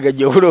amaje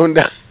gajja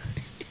okulonda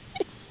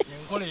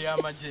enkole ya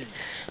amaje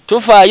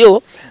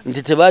tofaayo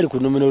nti tebali ku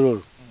nominal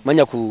roll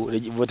manya ku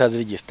voters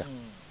register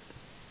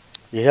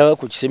era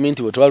ku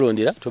kisementi we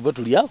twalondera toba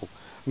tuliawo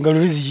nga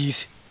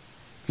luliziyise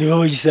ne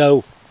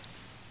babayisaawo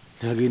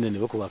nagenda ne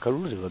bakuba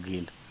akalulu ne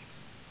bagenda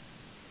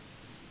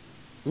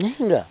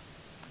nenga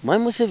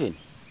MUSEVENI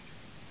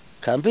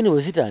kampeni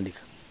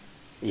wezitandika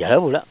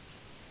yalabula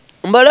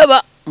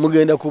mbalaba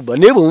mugenda kubba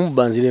nebo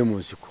mubanzire mu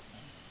nsiko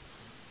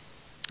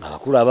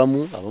abakulu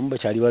abamu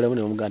bakyali balamu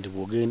ne bamugamba nti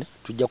bwogenda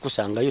tujja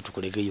kusangayo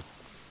tukulegeyo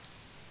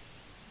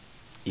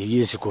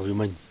ebyensiko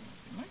bimanyi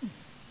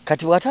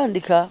kati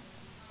watandika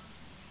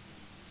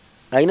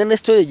aina ne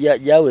story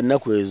jawe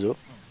ennaku ezo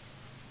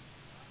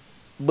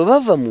bwe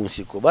bava mu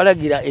nsiko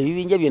balagira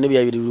ebibinja byonna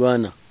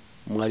byabirwana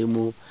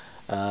mwalimu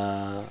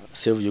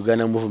Save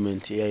Uganda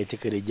Movement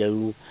yayetekere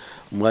jalu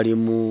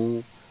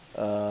mwalimu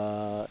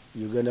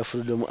Uganda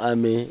Freedom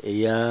Army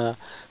ya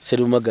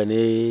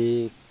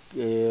Serumagane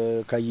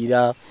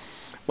Kayira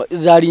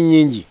zali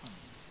nyingi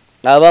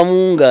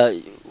abamu nga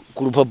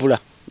ku lupapula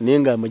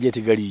nenga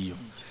amajeti galiyo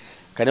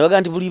kane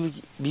baga nti buli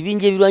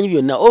bibinje ebirwanyi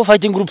byonna all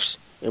fighting groups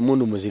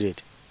emundu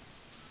muzirete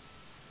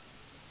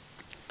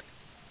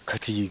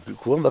kati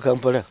kuwamba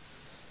Kampala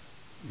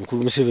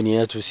mukulu MUSEVENI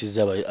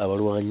yatusiza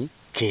abalwanyi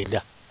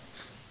kenda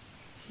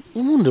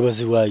emundu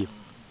baziwayo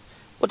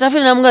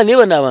otafina namugana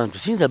niba n'abantu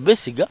sinza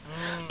besiga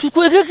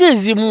tukwekeke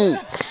ezimu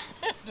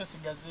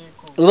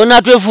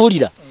ubona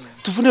twefuulira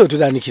tufuneyo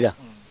tutandikira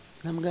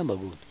namugamba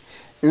gundi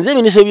nze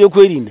minisitule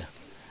by'okwerinda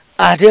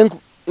ate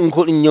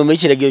nnyoma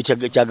ekiragiro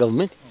kya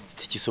gavumenti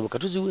tekisoboka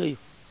tuziweeyo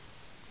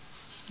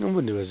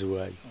nombundi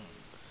baziwaayo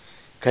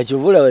kati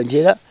ovulaba nti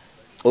era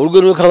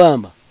olugendo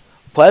lw'Kabamba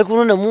kwali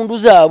kunona mundu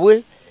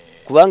zaabwe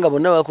kubanga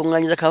bonna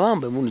bakunganyiza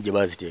Kabamba emundu gye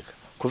baziteeka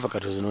kuva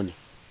katozinone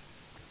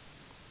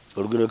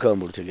olugendo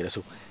lw'Kabamba lutegeera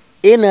so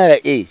NRA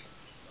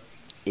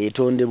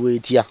etondebwa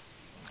etya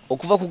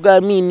okuva ku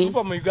gamini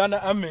tuva mu Uganda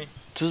Army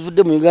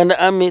tuzudde mu Uganda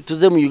Army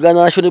tuze mu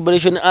Uganda National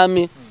Liberation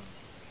Army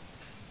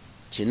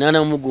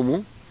kinana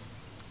mugumu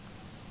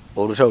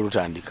olutawo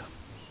lutandika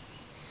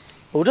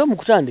olutawo mu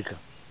kutandika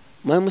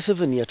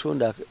MUSEVENI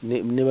yatonda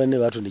ne banne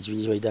batonda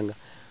ekibinja bayitanga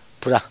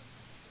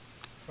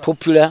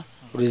Popular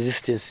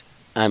Resistance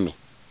Army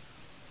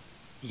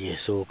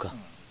yesooka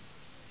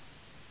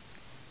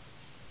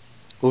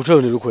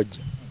olutawo ne lukwajja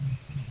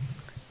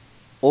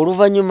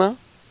oluvanyuma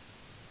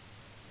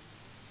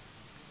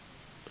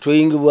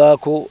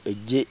tweyingibwako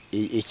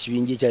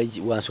ekibinja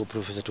ekyali wansi wa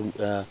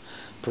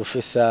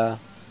Professor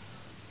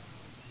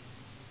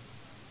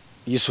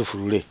Yusuf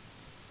Lule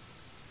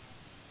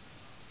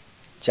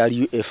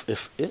kyali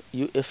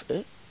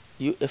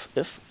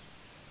UFF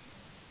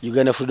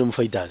Uganda Freedom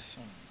Fighters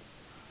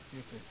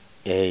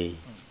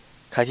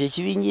kati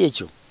ekibinja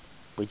ekyo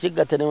bwe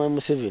kigatta ne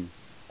MUSEVENI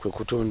kwe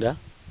kutonda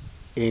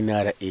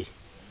NRA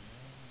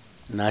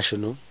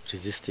National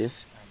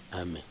Resistance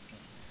Army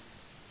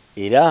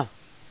era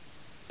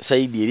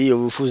saidi eri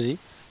y'obufuzi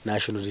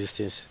National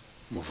Resistance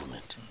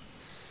Movement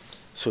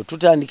so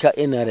tutandika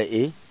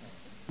NRA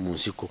mu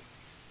nsiko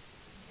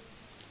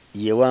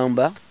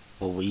yewamba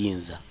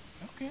obuyinza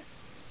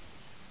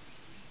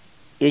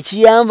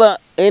ekiyamba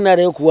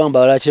NRA okuwamba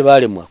abalakye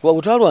balemwa kuba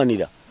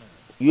kutwalwanira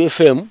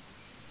UFM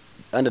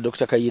under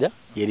Dr. Kayira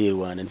yeri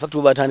Rwanda in fact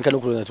batandika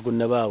n'okulonda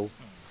tukunnabaawo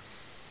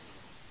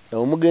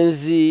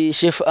omugenzi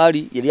Chef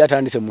Ali yali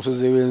atandise mu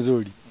musozi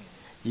w'Enzoli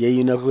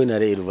yeyinako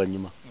NRA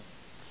oluvanyuma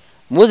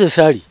Moses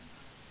Ali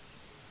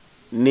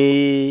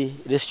ne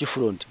Rescue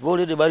Front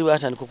bolede bali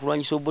batandika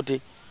okulwanyisa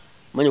obote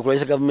manya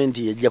okulwanyisa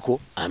gavumenti yajjako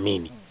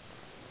amini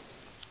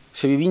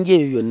so bibinja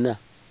ebyo byonna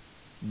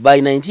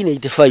by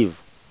 1985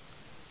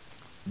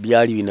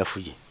 byali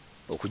binafuye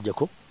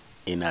okujjako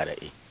NRA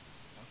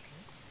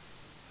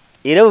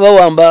era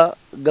bawamba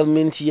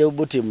government ya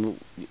Obote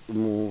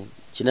mu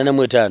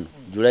 85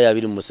 Julai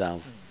 27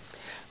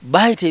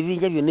 bayite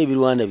ebinja byonna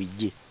ebirwana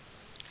bijje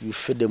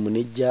bifedde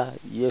munejja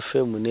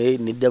UFM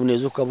ne damu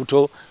nezuka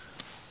buto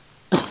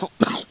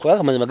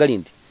kwa mazima gali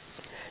nti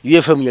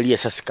UFM yali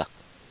yasasika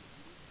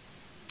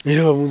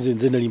era bamunze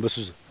nze nalimba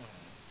suza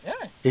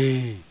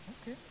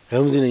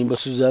bamunze nalimba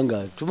suza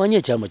nga tumanye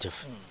ekyama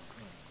kyaffe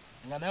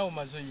nga nawo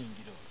mazo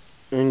yingiro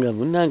nga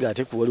munanga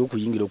ate kuwali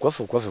okuyingira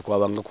kwaffe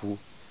kwabanga ku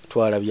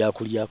twala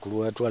byakulya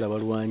kulwa twala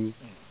balwanyi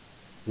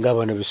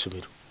ng'abaana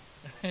b'essomero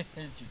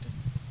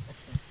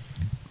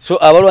so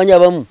abalwanyi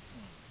abamu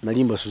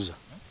nalimba suza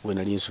we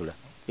nali nsula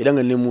era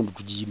nga n'emundu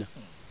tugiina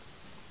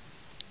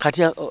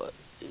kati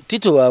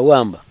Tito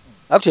bawamba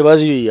akute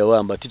baziyo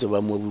yawamba Tito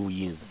bamwe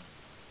buyinza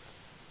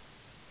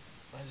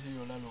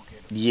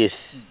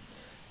yes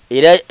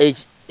era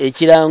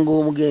ekirango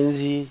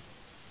omugenzi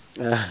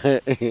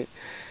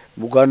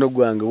mukwano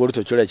gwange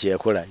wolutochola kye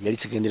yakola yali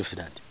secondary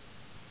lieutenant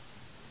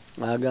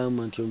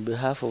agamba nti on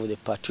behalf of the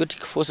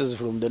patriotic forces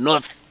from the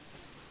north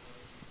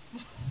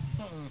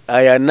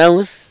I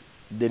announce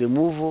the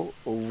removal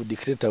of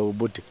dictator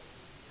Obote.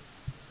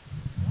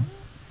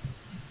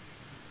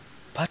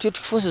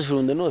 Patriotic forces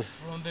from the north.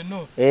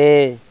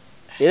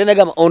 Era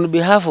nagamba on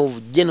behalf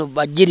of General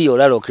Bajiri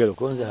Olalokero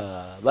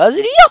konza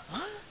baziriyo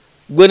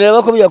gwenera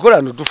bako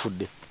byakola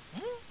ntufudde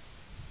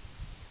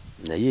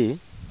naye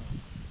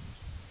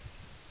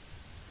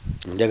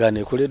ndaga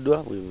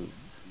nekoleddwa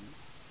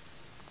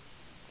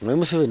mwe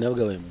Museveni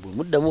nabagaba mbwe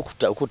muddamu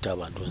okutta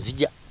abantu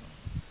nzija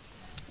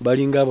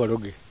balinga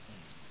abaloge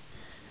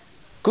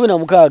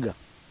 16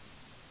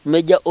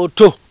 Meja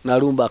Otto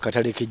nalumba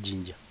akatale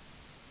k'ejjinja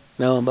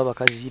nawamba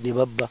bakazi ne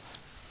babba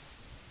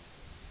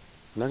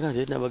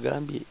nagande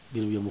nabagambye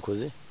bino bye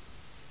mukoze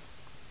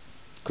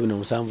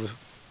 17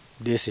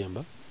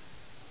 December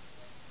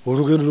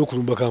olugendo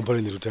lw'okulumba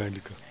Kampala ne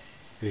lutandika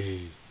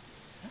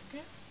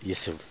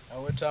yes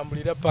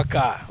awetambulira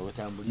paka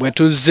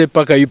bwetuzze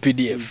paka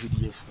UPDF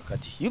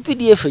kati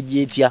UPDF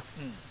jetya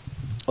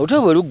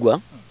otobwe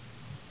lugwa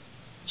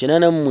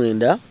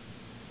 89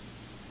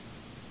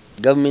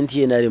 government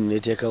ye nali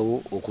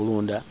mnetekawo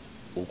okulonda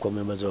okwa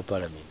members of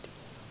parliament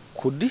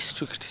ku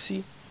district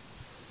C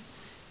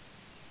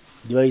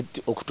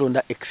divide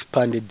okutonda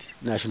expanded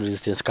national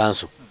resistance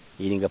council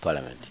yiringa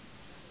parliament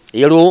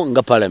yero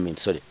nga parliament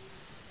sorry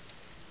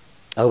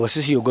abo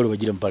basisi yogalo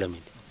bagira mu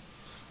parliament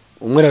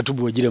umwera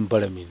tubu bagira mu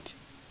parliament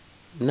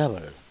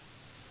nabalala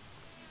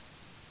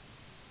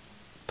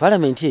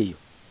parliament eyo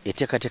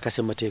etekateka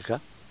semateeka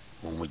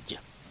omujja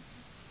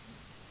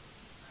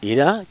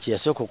era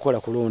kiyasooka okukola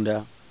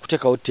kulonda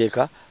kutekawo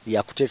tteeka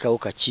lya kuteekawo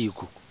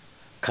kakiiko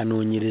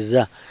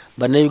kanoonyereza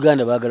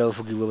bannayuganda baagala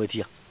bafugibwa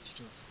batya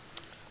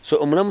so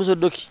omulamuzi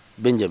Odoki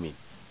Benjamin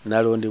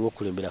nalondebwa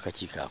okulembera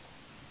akakiiko ako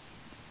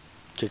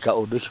keka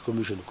Odoki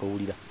commission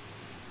kowulira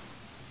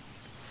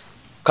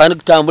kandi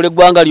kutambula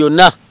eggwanga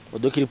lyonna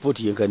Odoki report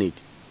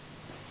yenkaniti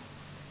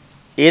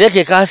era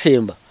ke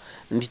kasemba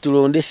nti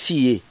tulonde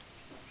CA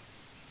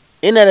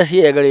NRC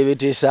yagala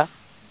ebeteesa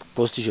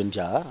constitution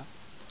kya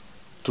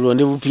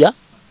tulonde bupya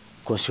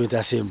constituent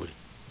assembly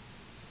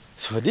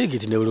so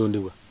delegate ne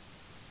bulondebwa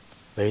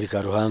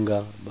bayirika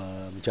Ruhanga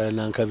ba mchala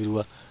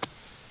nankabirwa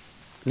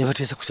ne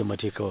bateesa kusema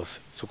teeka waffe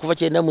so kuva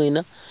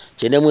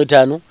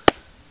 95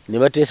 ne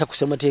bateesa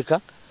kusema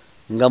teeka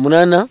nga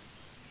 8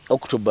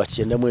 October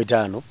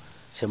 95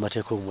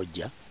 semateeka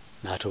omujja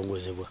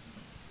n'atongozebwa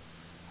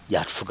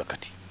yatufuga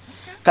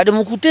kati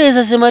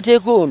mukuteesa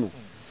semateeka ono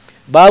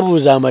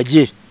babuuza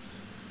amagye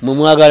mu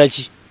mwagala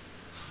ki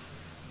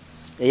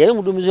eyali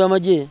mudumizi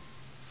w'amagye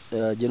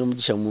General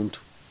Mugisha muntu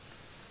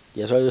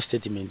yatwayo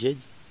statement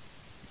yeji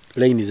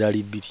line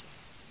zali 2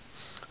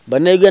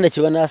 bannayuganda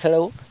kye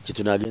banasalawo kye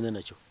tunagenda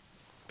nakyo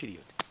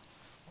period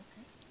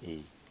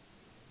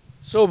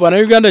so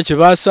bannayuganda kye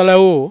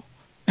basalawo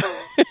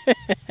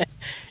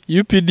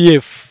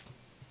UPDF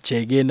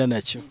kyegenda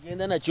nakyo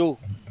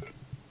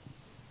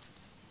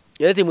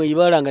era temwe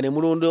yibalanga ne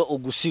mulondo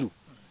ogusiru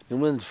ne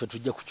mwenzi fe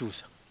tujja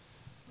kukyusa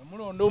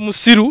mulondo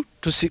omusiru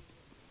tusi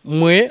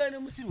mwe ne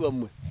musiru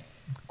wamwe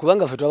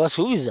kubanga fe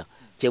twabasuubiza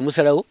kye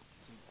musalawo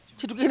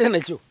kitugenda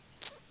nakyo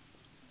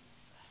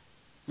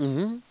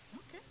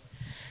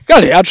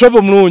kale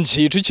atulopo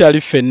mulungi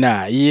tukyali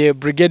ffenna ye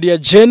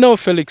BRIG.Gen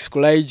Felix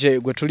Kulayigye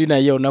gwe tuli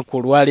naye olunaku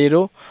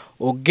olwaleero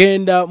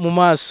ogenda mu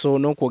maaso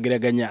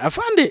n'okwogeraganya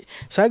afande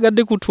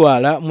saagadde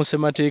kutwala mu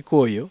ssemateeka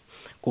oyo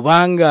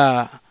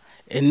kubanga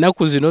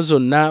ennaku zino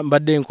zonna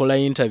mbadde nkola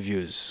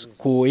interviews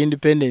ku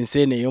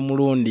independence eno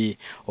ey'omulundi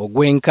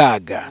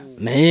ogw'enkaaga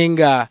naye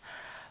nga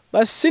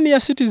ba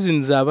senior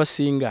citizens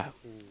abasinga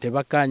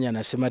tebakanya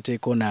na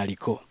ssemateeka ono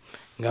aliko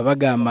nga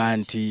bagamba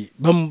nti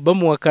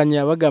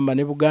bamuwakanya bagamba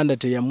ne Buganda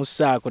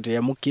teyamusaako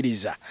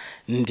teyamukkiriza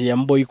nti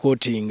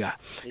yamuboycottinga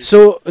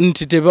so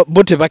nti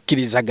bo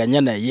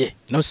tebakkirizaganya naye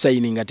no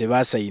signinga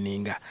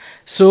tebasayininga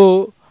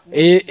so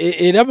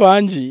era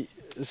bangi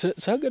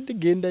saagadde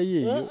genda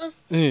yeeyo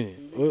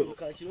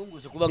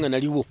kakirongose kubanga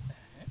naliwo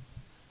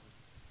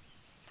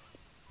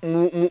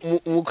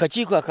mu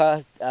kakiiko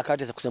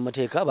akateesa kusoma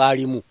mateeka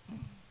baalimu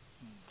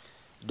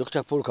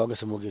Dr. Paul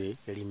Kawagasa Mogere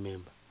yali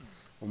member,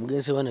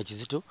 omugenzi Wana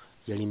Kizito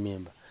yali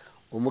member,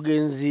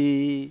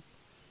 omugenzi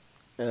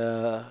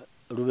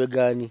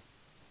Rubegani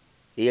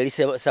yali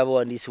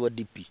ssabawandiisi wa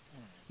DP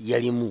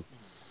yalimu,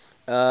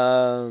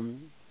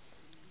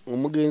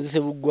 omugenzi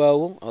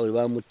Sebuggwawo awe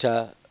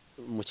bamutta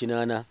mu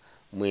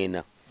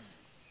 8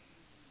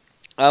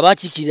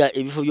 abakiikirira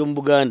ebifo by'omu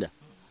Buganda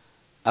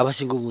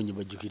abasinga obungi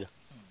bajjukira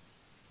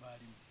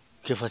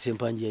Kefa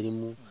Sempanji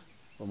yalimu,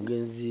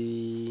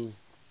 omugenzi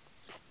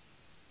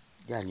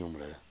yani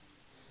omulala.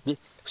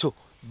 So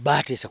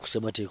bateesa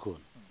kusema mateeka ono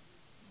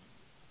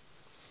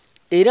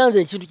era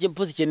nze ekintu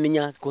kyempozi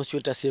kyennenya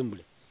Constituent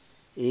Assembly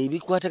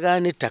ebikwatagana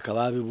n'ettaka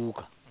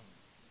babibuuka.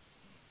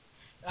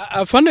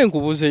 Afande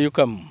nkubuuzeeyo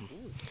kamu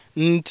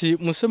nti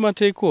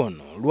musemateeka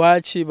ono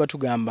lwaki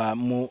batugamba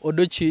mu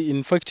Odochi,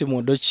 in fact mu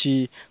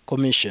Odochi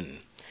Commission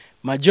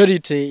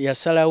majority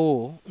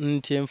yasalawo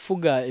nti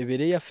enfuga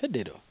ebere ya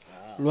federal.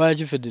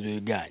 Lwaki federal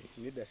eganye?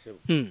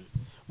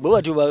 Bwe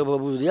batyo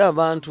babuulira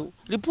abantu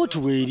lipooti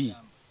weeri.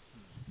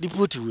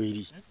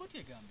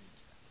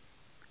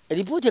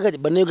 Lipooti egati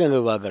bannayuganda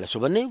bwe baagala, so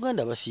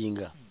bannayuganda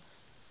basinga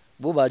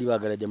bo baali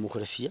baagala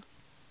demokrasiya,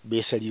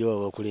 beesalira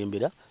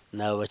abakulembera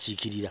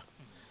n'ababakiikirira.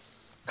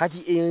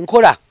 Kati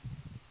enkola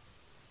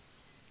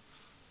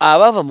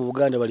abava mu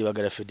Buganda bali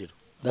baagala federal,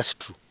 that's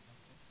true.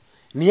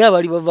 Naye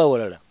abali bava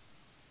awalala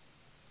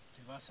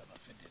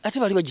ate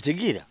bali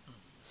bagitegeera.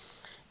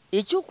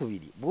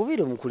 Ekyokubiri,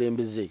 bw'obeera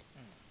omukulembeze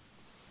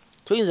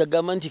toyinza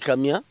gamba nti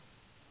kamwe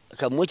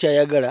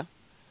kyayagala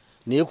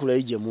naye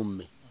Kulayigye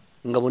mumme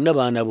nga bonna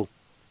baana bo.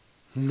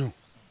 No,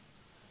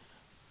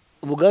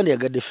 Buganda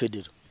yagadde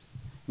federal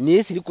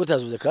naye 3/4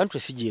 of the country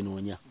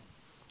sigyeenoonya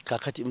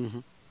kakati.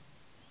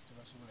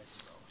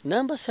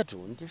 Number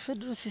 3 nti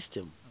federal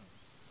system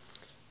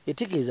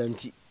etegeeza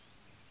nti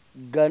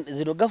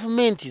zino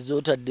gavumenti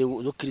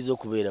z'otaddewo zokkiriza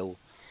okubeerawo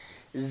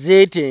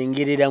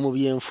zeetengerera mu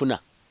byenfuna.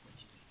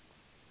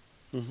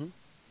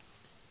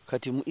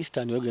 Kati mu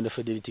Eastern yogenda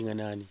federality nga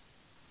nani?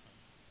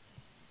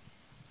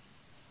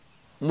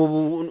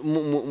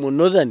 Mu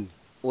Northern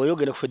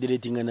oyogenda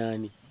federality nga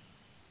nani?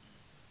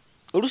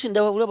 Oluusi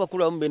ndaba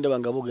bakulu abamu benda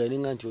banga boogera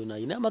nga nti ono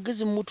ayina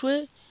amagezi mu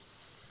mutwe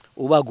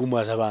oba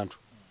agumwaza abantu.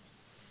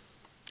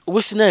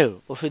 West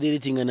Nile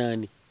ofederality nga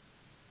nani?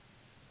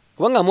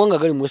 Kubanga amawanga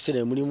gali mu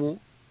Western mulimu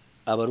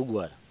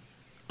abalugwala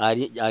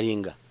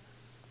alinga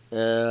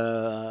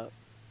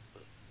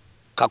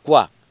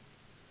Kakwa,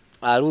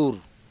 Aruru,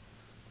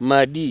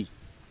 Madi,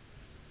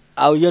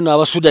 awo yano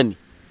Abasudani.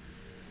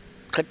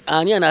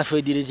 Ani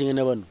anafederality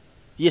nga bano?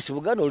 Yes,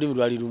 Buganda olulimi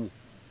lwali lumu.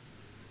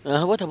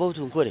 What about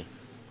Nkole?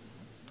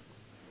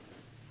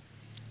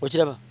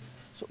 Okiraba?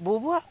 So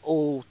bw'oba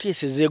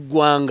oteeseza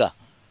eggwanga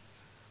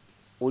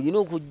olina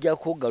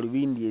okuggyako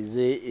galubindi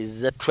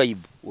eza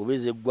tribe oba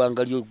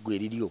ez'eggwanga lyo ggwe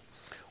eriryo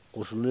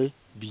otunule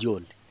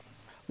beyond.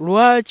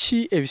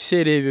 Lwaki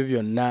ebiseera ebyo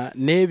byonna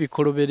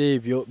n'ebikolobero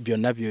ebyo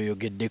byonna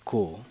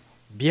byoyogeddeko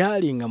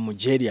byalinga mu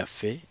gye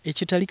lyaffe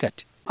ekitali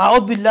kati?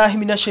 A'udhu billahi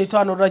minash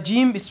shaitani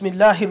rajim.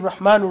 Bismillahir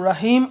rahmanir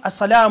rahim.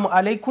 Assalamu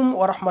alaikum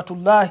wa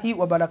rahmatullahi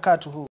wa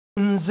barakatuhu.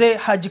 Nze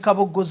Haji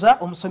Kaboggoza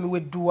omusomi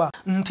w'edduwa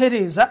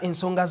ntereeza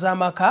ensonga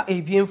z'amaka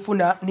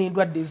ebyenfuna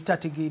n'endwadde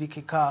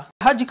ezitategeerekeka.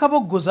 Haji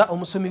Kaboggoza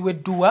omusomi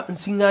w'edduwa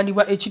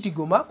nsiŋŋaanibwa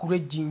ekitigoma ku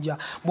lw'ejjinja.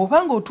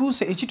 Bw'obanga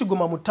otuuse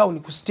ekitigoma mu ttawuni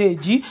ku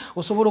stage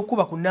osobola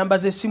okuba ku nnamba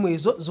z'essimu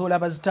ezo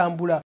z'olaba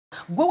zitambula.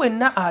 Gwe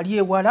wenna ali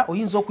ewala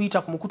oyinza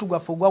okuyita ku mukutu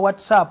gwaffe ogwa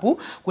WhatsApp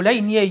ku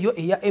layini eyo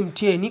eya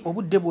MTN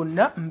obudde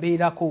bwonna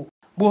mbeerako.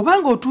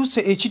 Bw'obanga otuuse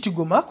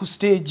ekitigoma ku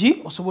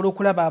stage osobola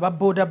okulaba aba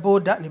boda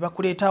boda ne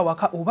bakuleeta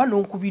awaka oba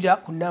n'onkubira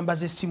ku nnamba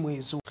z'essimu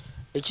ezo.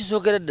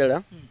 Ekisookera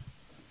ddala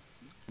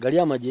gali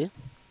amagye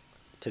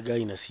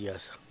tegayina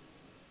siyaasa.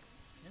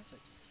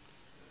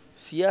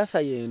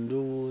 Siyaasa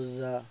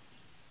y'endowooza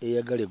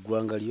eyagala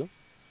eggwanga lyo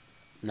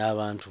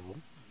n'abantu bo,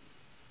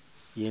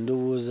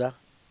 y'endowooza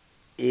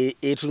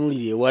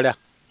etunulira ewala,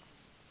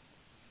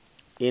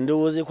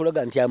 endowooza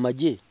ekulaga nti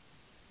amagye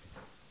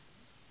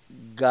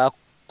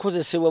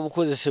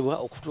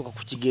bukozesebwa okutuuka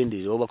ku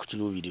kigendererwa oba ku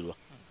kiruubirirwa.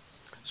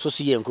 So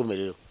si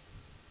y'enkomerero.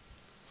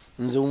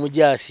 Nze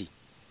omujaasi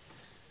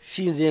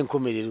si nze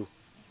enkomerero,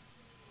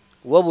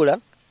 wabula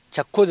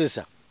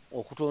kyakukozesa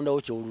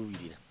okutondawo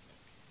ky'oluubirira.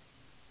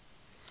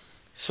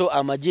 So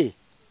amagye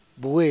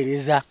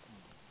buweereza.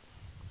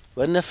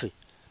 Bannaffe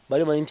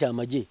bali manyi nti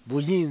amagye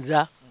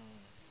buyinza.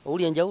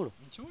 Owulya enjawulo?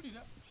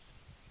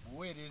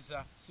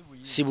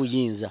 Si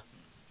buyinza.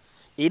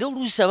 Era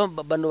oluusi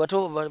bano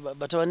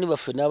batabani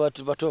baffe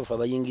n'abato baffe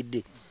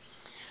abayingidde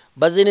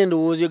bazze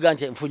n'endowooza ega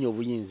nti nfunye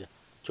obuyinza.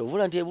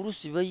 Kyovula nti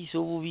ebuluusi bayise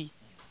obubi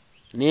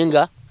naye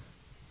nga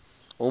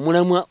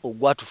omulamwa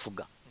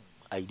ogwatufuga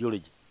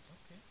ideology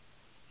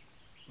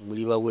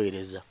muli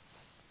baweereza.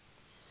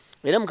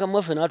 Era Mukama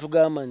waffe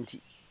n'atugamba nti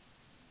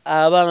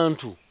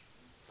abantu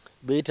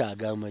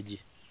beetaaga amagye.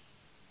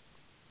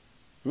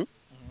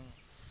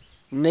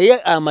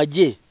 Naye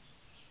amagye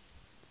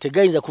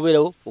tegayinza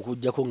kubeerawo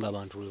okujjako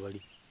ng'abantu we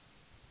bali.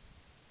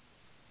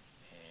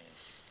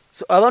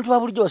 So abantu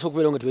babulijjo basobola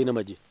kubeerawo nga tebalina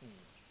magye.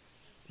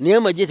 Naye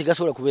amagye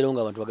tegasobola kubeerawo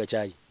nga abantu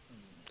bagakyayi.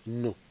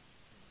 No.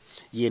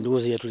 Ye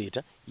ndowooza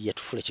yatuleeta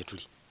yatufula kye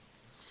tuli.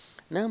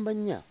 Namba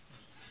 4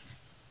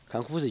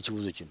 kankubuuza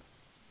ekibuuzo kino.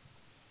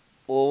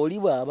 Oli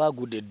bw'aba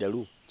agudde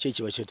eddalu ki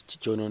ekiba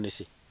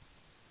kyonoonese?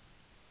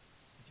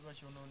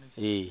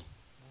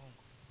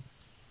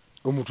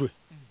 Omutwe.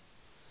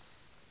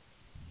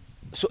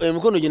 So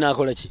emikono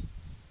ginaakola ki?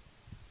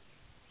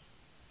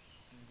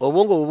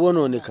 Obwongo bwe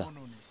bwonooneka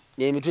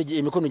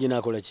emikono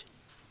ginaakola ki?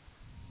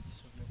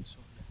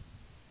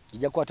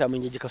 Gijja kukwata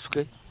amenje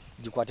gikasuke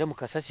gikwate mu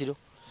kasasiro.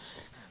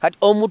 Kati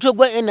omutwe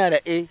gwa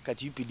NRA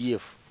kati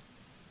UPDF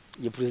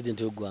ye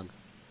president w'eggwanga.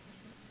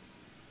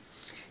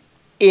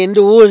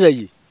 Endowooza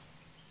ye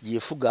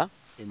yefuga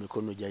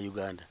emikono gya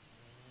Uganda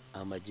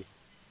amagye.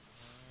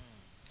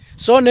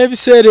 So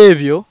n'ebiseera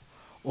ebyo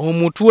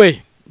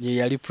omutwe ye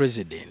yali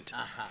president.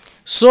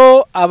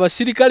 So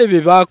abasirikale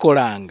be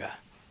bakolanga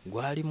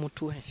gwali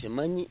mutwe.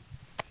 Simanyi.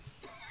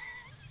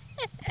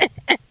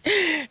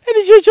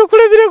 Ekyo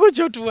ekyokulabirako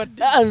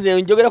kyotuwadde.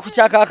 Nze njogera ku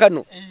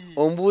kyakaakano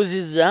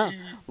ombuuzizza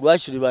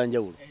lwaki tuli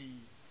banjawulo.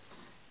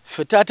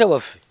 Ffe taata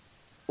waffe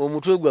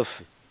omutwe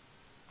gwaffe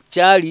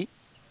kyali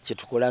kye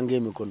tukola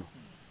ng'emikono.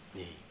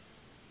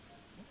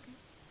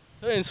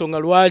 So ensonga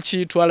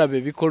lwaki twalaba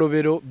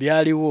ebikolobero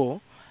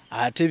byaliwo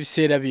ate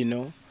ebiseera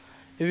bino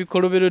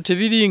ebikolobero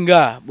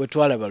tebiringa bwe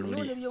twalaba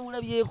luli.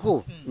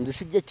 Byemulabyeko nze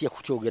sijja kya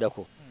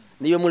kukyogerako.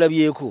 Niyo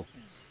mulabyeko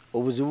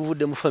obuzibu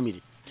buvudde mu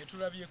family.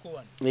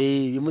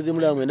 Bimuze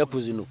mulamu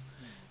ennaku zino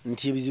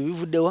nti ebizibu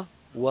bivudde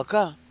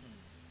waka.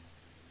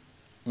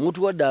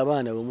 Mutuwadde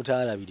abaana bwe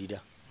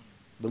mutaalabirira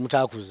bwe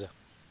mutaakuza.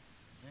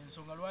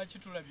 Ensonga lwaki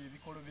tulabye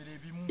ebikolobero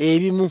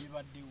ebimu.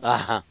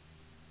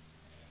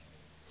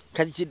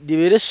 Kati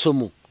dibeere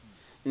essomo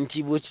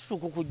nti bwe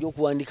kituuka okujja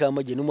okuwandiika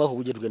amagye n'omwaka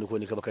ogujja tugenda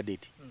okuwandiika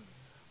bakadeeti.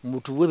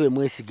 Mutuwe be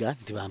mwesiga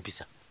nti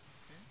bampisa.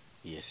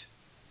 Yes.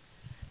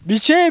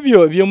 Biki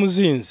ebyo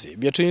by'omuzinzi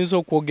bye tuyinza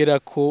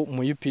okwogerako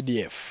mu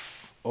UPDF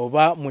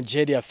oba mu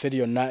gye lyaffe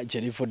lyonna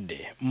gye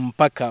livudde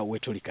mpaka we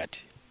tuli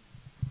kati?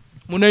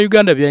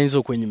 Munnayuganda byayinza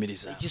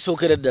okwenyumiriza.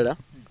 Ekisookera ddala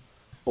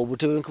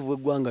obutebenkevu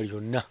bw'eggwanga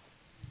lyonna.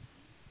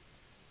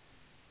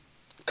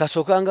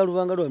 Kasookanga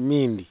lubanga lwa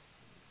Mindi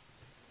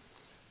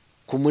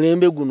ku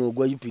mulembe guno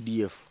ogwa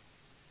UPDF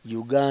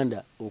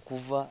Uganda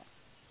okuva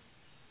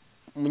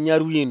mu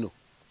Nyarwino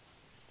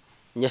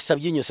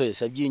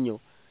Sabyinyo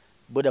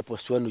border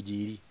post 1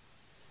 giri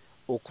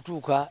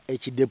okutuuka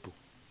ekidepo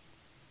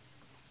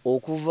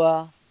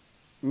okuva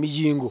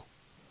Mijingo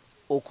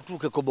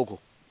okutuuka Koboko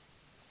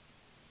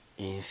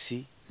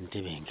ensi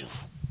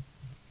ntebenkevu.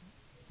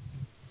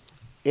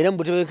 Era mu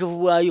butebenkevu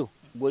bwayo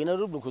bw'olina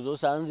rubuku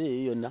z'osanze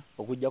eyo yonna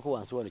okujjako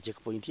wansi wano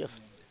checkpoint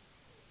yaffe.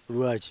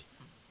 Lwaki?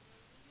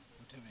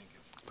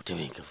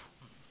 Butebenkevu.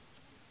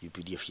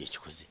 UPDF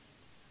yekikoze.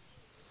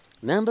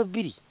 Namba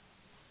 2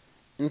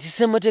 nti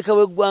ssemateeka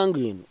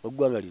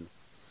w'eggwanga lino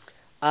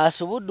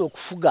asobodde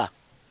okufuga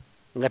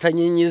nga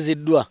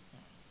tanyenyezeddwa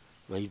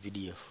lwa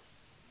UPDF.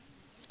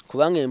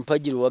 Kubanga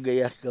empagiro waga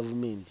ya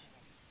government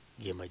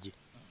ge magye.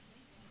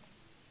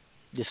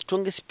 The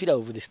strongest pillar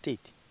of the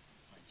state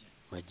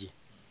magye.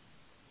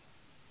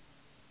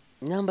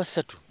 Namba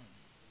 3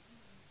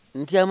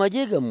 nti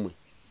amagye gammwe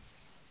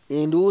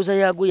endowooza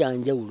yaago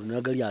yanjawulo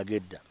n'agali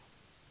agedda.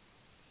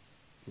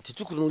 Nti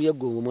tukunuulira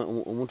gwe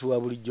omuntu wa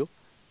bulijjo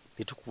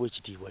ne tukuwa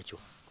ekitiibwa kyo.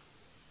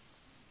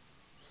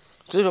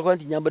 Tuteekwa kuba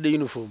nti nyambadde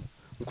uniform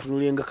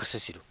nkunuulire nga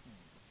kasasiro.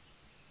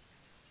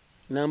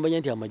 Nambanya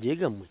nti amagye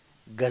gammwe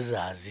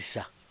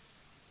gazaazisa.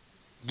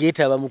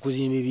 Geetaba mu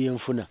kuzimba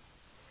ebyenfuna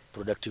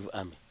productive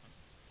army.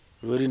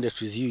 Royal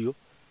Industries yiyo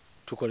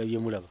tukola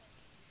byemulaba.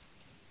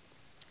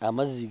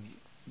 Amazzi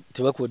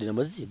tebakuwadde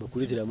amazzi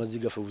bakuleetera amazzi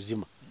gaffe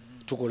buzima.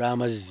 Tukola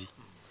amazzi.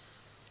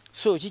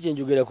 So kiki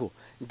njogerako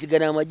nti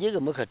gana amagye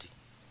gammwe kati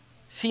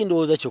si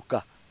ndowooza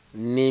kyokka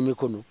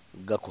n'emikono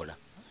gakola.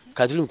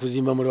 Kati tuli mu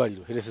kuzimba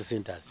malwaliro health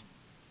centers.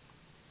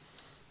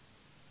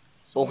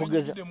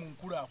 Okugeza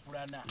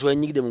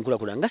twenyigidde mu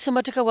nkulaakulana nga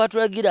ssemateeka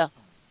bw'atulagira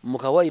mu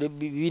Kawaayiro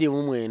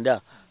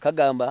 29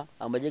 kagamba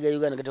amagye ga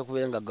Uganda gata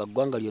kubeera nga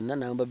gaggwanga lyonna.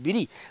 Namba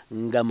 2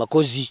 nga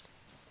makozi.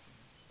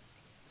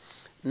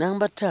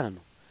 Namba 5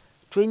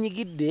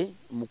 twenyigidde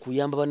mu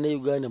kuyamba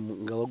bannayuganda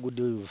nga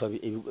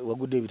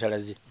waguddewo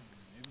ebitalaze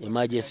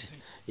emergency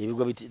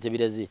ebigwa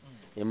tebiraze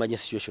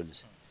emergency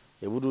situations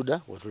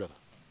ebududa watulaba.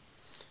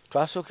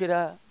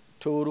 Twasookera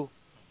Tooro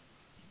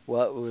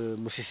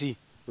Musisi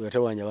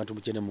weyatawanya abantu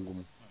mukyenda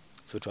mugumu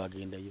ffe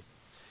twagendayo.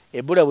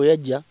 Ebola bwe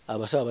yajja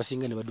abasawo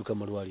abasinga ne badduka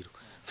malwaliro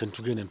ffe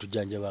netugenda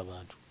netujjanjaba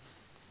abantu.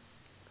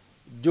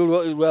 Jjo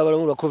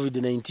lw'abalamu lwa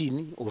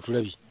COVID-19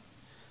 otulabye.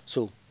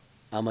 So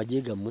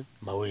amagye gammwe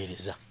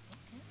maweereza.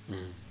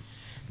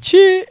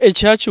 Ki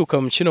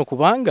ekyakyuka mu kino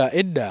kubanga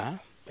edda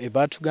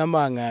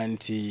ebatugambanga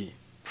nti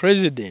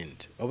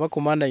president oba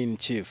commander in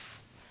chief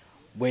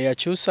bwe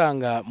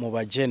yakyusanga mu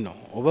bajeno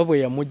oba bwe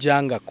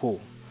yamujjangako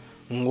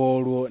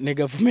ng'olwo ne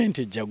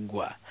gavumenti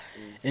ejjaggwa.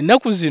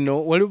 Ennaku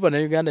zino waliwo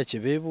bannayuganda kye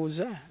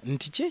beebuuza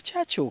nti ki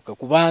ekyakyuka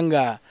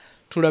kubanga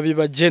tulabye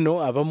bajeno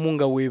abamu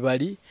nga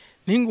weebali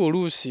ninga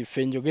oluusi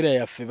ffe enjogera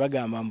yaffe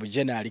bagamba mbu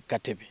jeno ali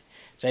katebe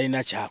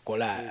talina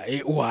kyakola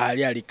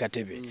waali ali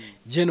katebe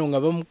jeno nga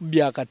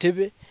bamukubye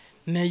akatebe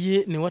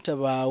naye ne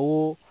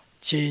watabaawo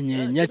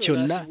kyenyeenya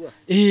kyonna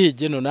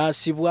jeno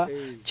n'asibwa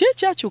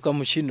kyekyakyuka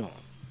mu kino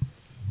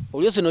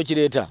olyosi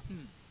n'okireeta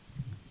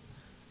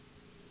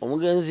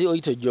omugenzi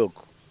oyito jok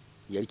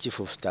yali chief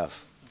of staff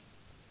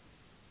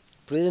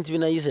president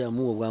binayisa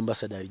yamuwa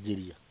obwambasada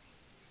Algeria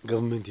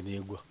government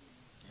negwa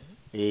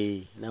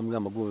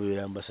namugamba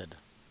gubeera ambasada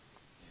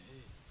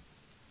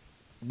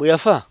bwe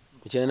yafa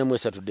mu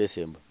 3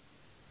 December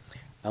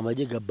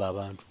amaje gabba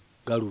abantu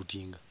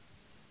galutinga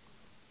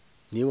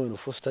niye wano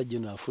Foster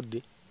General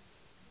afudde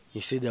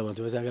isede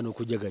abantu batanga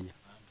n'okujaganya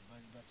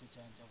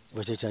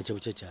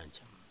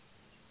bachachancha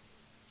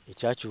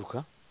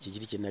ekyakyuka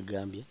kikiri kye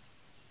nagambye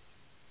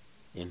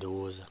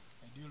endowooza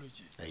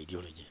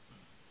ideology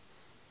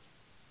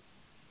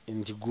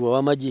nti gwe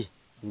w'amagye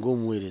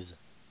ng'omuweereza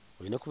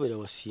olina kubeera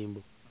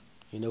wasimbo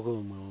olina kuba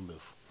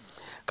omwewombeefu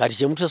kati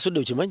kyemutusasudde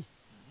okimanyi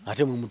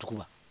ate mwe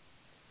mutukuba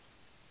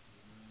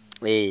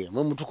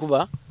mwe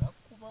mutukuba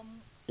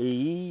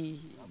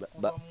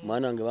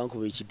mwana wange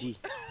bankuba ekiti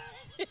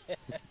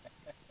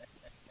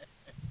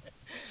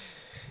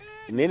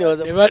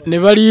ne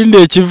balinda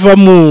ekiva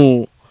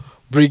mu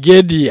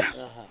brigadier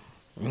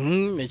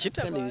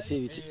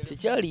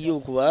tekyaliyo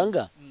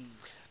kubanga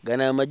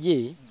gana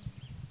amagye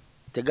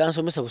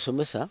tegansomesa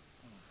busomesa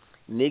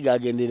naye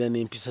gagenderera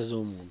n'empisa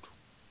z'omuntu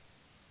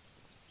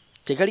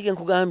tekalike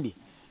nkugambye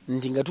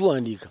nti nga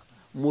tuwandiika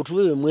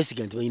mutuwewe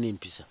mwesiga nti balina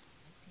empisa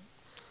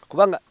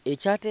kubanga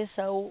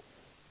ekyateesaawo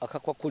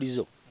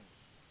akakwakulizo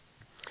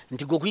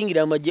nti gwe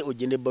okuyingira amagye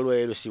ogenda ebbaluwa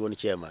ya LC1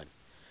 chairman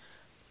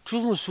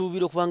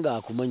tumusuubira okubanga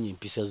akumanya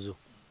empisa zo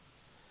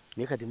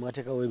naye kati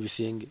mwateekawo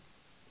ebisenge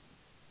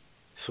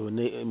so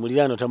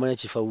muliraano tamanya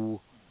kifawuwo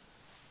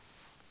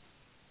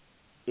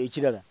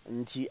ekirala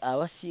nti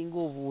abasinga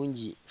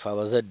obungi fe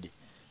abazadde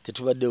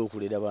tetubaddewo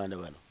okulera abaana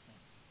bano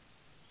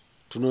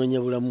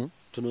tunoonya bulamu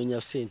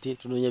tunoonya ssente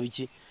tunoonya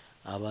biki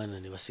abaana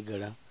ne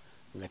basigala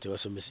nga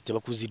tebasomese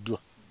tebakuziddwa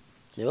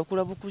ne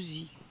bakula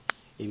bukuzi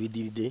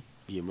ebidiridde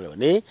byemulaba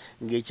naye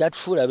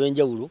ng'ekyatufuula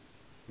ab'enjawulo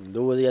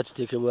ndowooza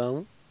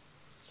yatuteekebwamu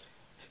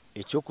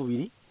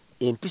ekyokubiri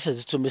empisa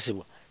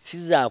zitusomesebwa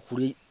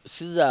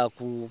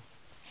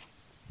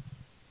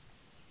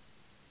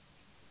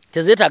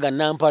tezeetaaga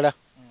nampala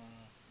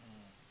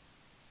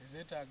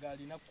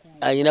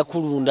alina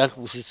kulunda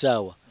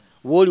busisaawa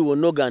wooli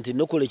wonoga nti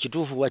nokola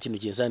ekituufu bwa kino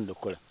kyensaanidde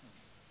okukola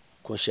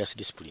conscious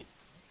discipline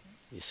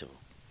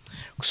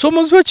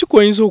kusomozebwa ki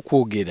kwoyinza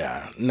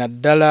okwogera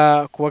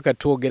naddala kuba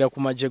katwogera ku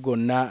magye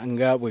gonna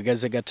nga bwe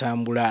gaze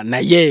gatambula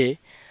naye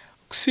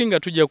kusinga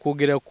tujja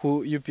kwogera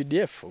ku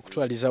UPDF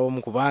okutwaliza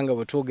wamu kubanga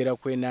bwe twogera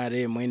ku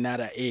NRM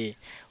NRA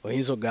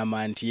oyinza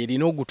ogamba nti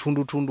erina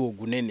ogutundutundu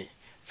ogunene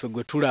ffe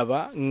gwe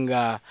tulaba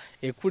nga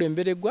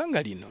ekulembera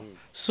eggwanga lino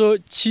so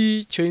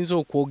ki kyoyinza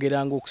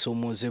okwogera nga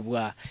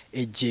okusomozebwa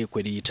ejje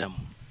kwe liyitamu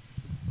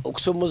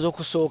okusomoza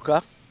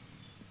okusooka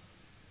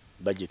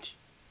budget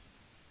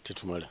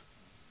tetumala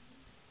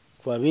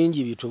kwa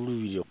bingi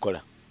bitubulubiri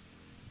okukola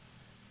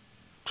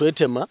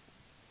twetema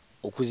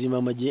okuzima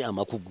amagye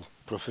amakugu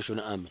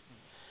professional army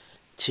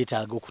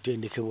kyetaaga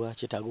okutendekebwa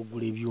kyetaaga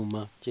okugula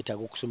ebyuma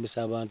kyetaaga okusomesa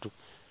abantu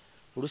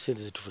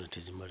olusente zetufuna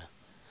tezimala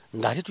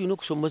ng'ate tulina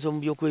okusomesa mu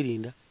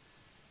byokwerinda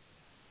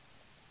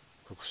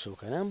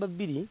okusooka namba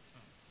 2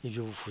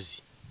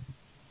 ebyobufuzi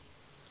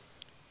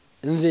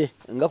nze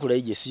nga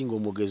Kulayigye singa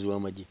omwogezi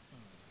w'amagye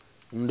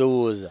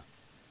ndowooza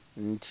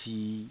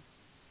nti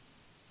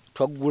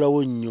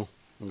twaggulawo nnyo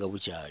nga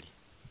bukyali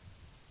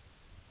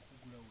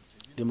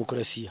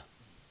demokrasiya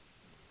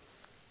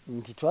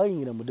nti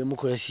twayingira mu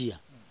demokrasiya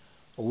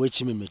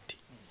ow'ekimemette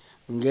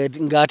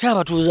ng'ate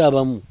abatuuze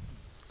abamu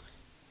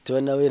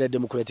tebanabeera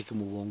democratic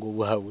mu bwongo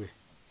bwabwe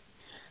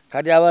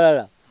kati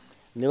abalala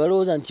ne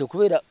balowooza nti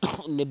okubeera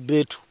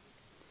nebbeetu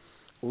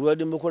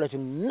olwadde mukola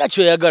kyonna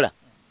kyoyagala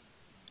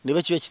ne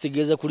bakiba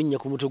kitegeeza kulinnya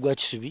ku mutwe gwa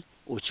kisubi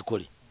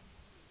okikole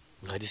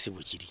ng'ate si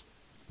bwe kiri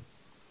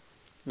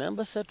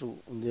namba 3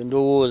 nze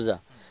ndowooza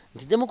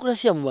nti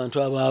demokrasiya mu bantu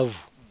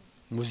abaavu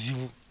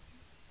muzibu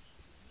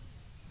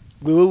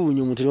gwe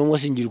weewuunya omuntu ne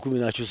bamuwasingira 10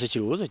 n'akyusa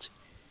ekirowoozo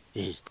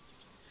kye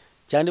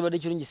kyandibadde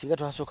kirungi singa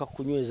twasooka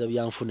kunyweza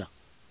byanfuna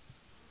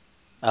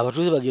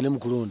abatuuze bagende mu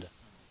kulonda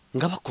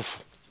nga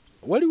bakufu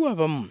waliwo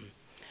abamu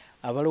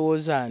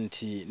abalowooza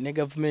nti ne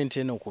gavumenti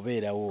eno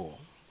okubeerawo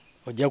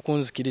ojja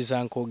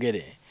kunzikiriza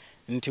nkoogere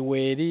nti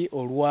weeri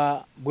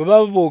olwa bwe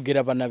baba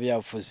boogera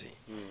bannabyabufuzi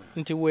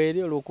nti weeri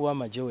olw'okuba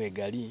amagye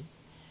weegali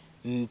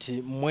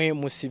nti mwe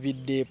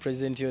musibidde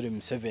pulezidenti Yoweri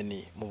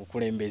Museveni mu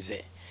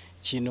bukulembeze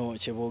kino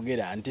kye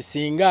boogera nti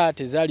singa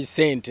tezaali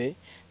ssente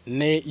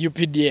ne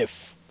UPDF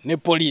ne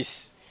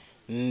poliisi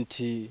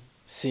nti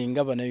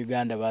singa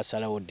bannayuganda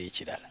baasalawo dde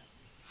ekirala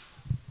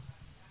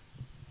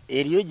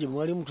eriyo gye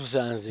mwali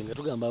mutusanze nga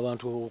tugamba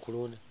abantu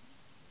okulonda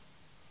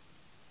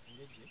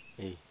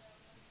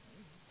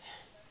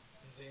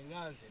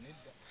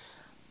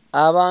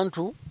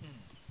abantu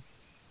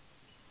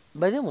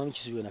Baze mwami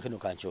Kisubi na kano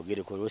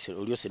kanchogereko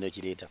olyose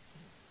n'ekireta.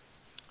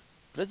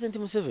 President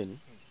Museveni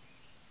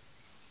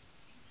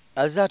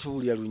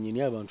azatubulya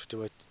lunyini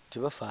abantu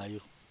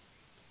tebafaayo.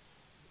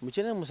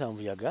 Mukyena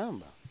musanvu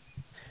yagamba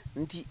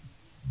nti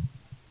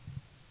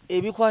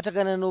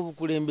ebikwatagana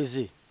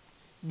n'obukulembeze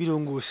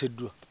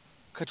birongoseddwa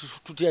kati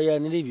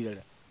tutyayanira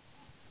ebirala.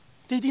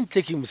 They didn't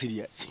take him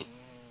serious.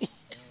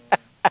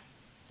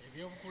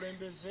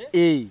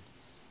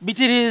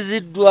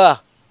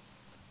 Biterezeddwa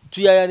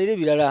tuyayanira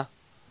ebirala.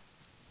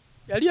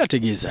 Yali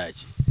ategeeza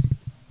ki?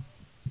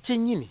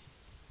 Kyennyini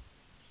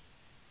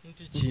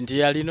nti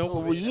yalina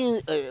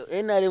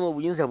NRM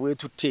obuyinza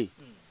bwetutte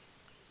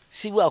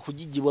si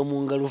bwakugijjibwa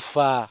mu ngalo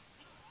fa.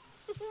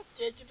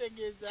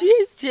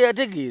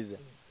 Kyeyategeeza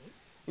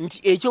nti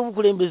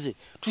ekyobukulembeze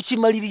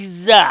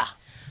tukimaliriza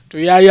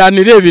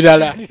tuyayanira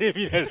ebirala.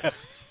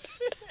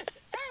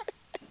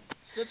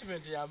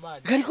 Statement ya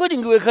maji.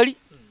 Recording we kali.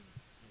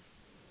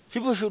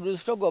 People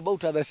should talk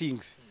about other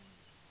things.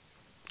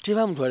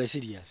 Teba mtu ala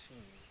serious.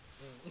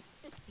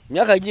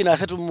 Myaka jina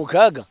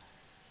 36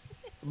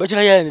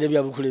 bacha yayanira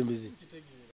bya bukulembeze.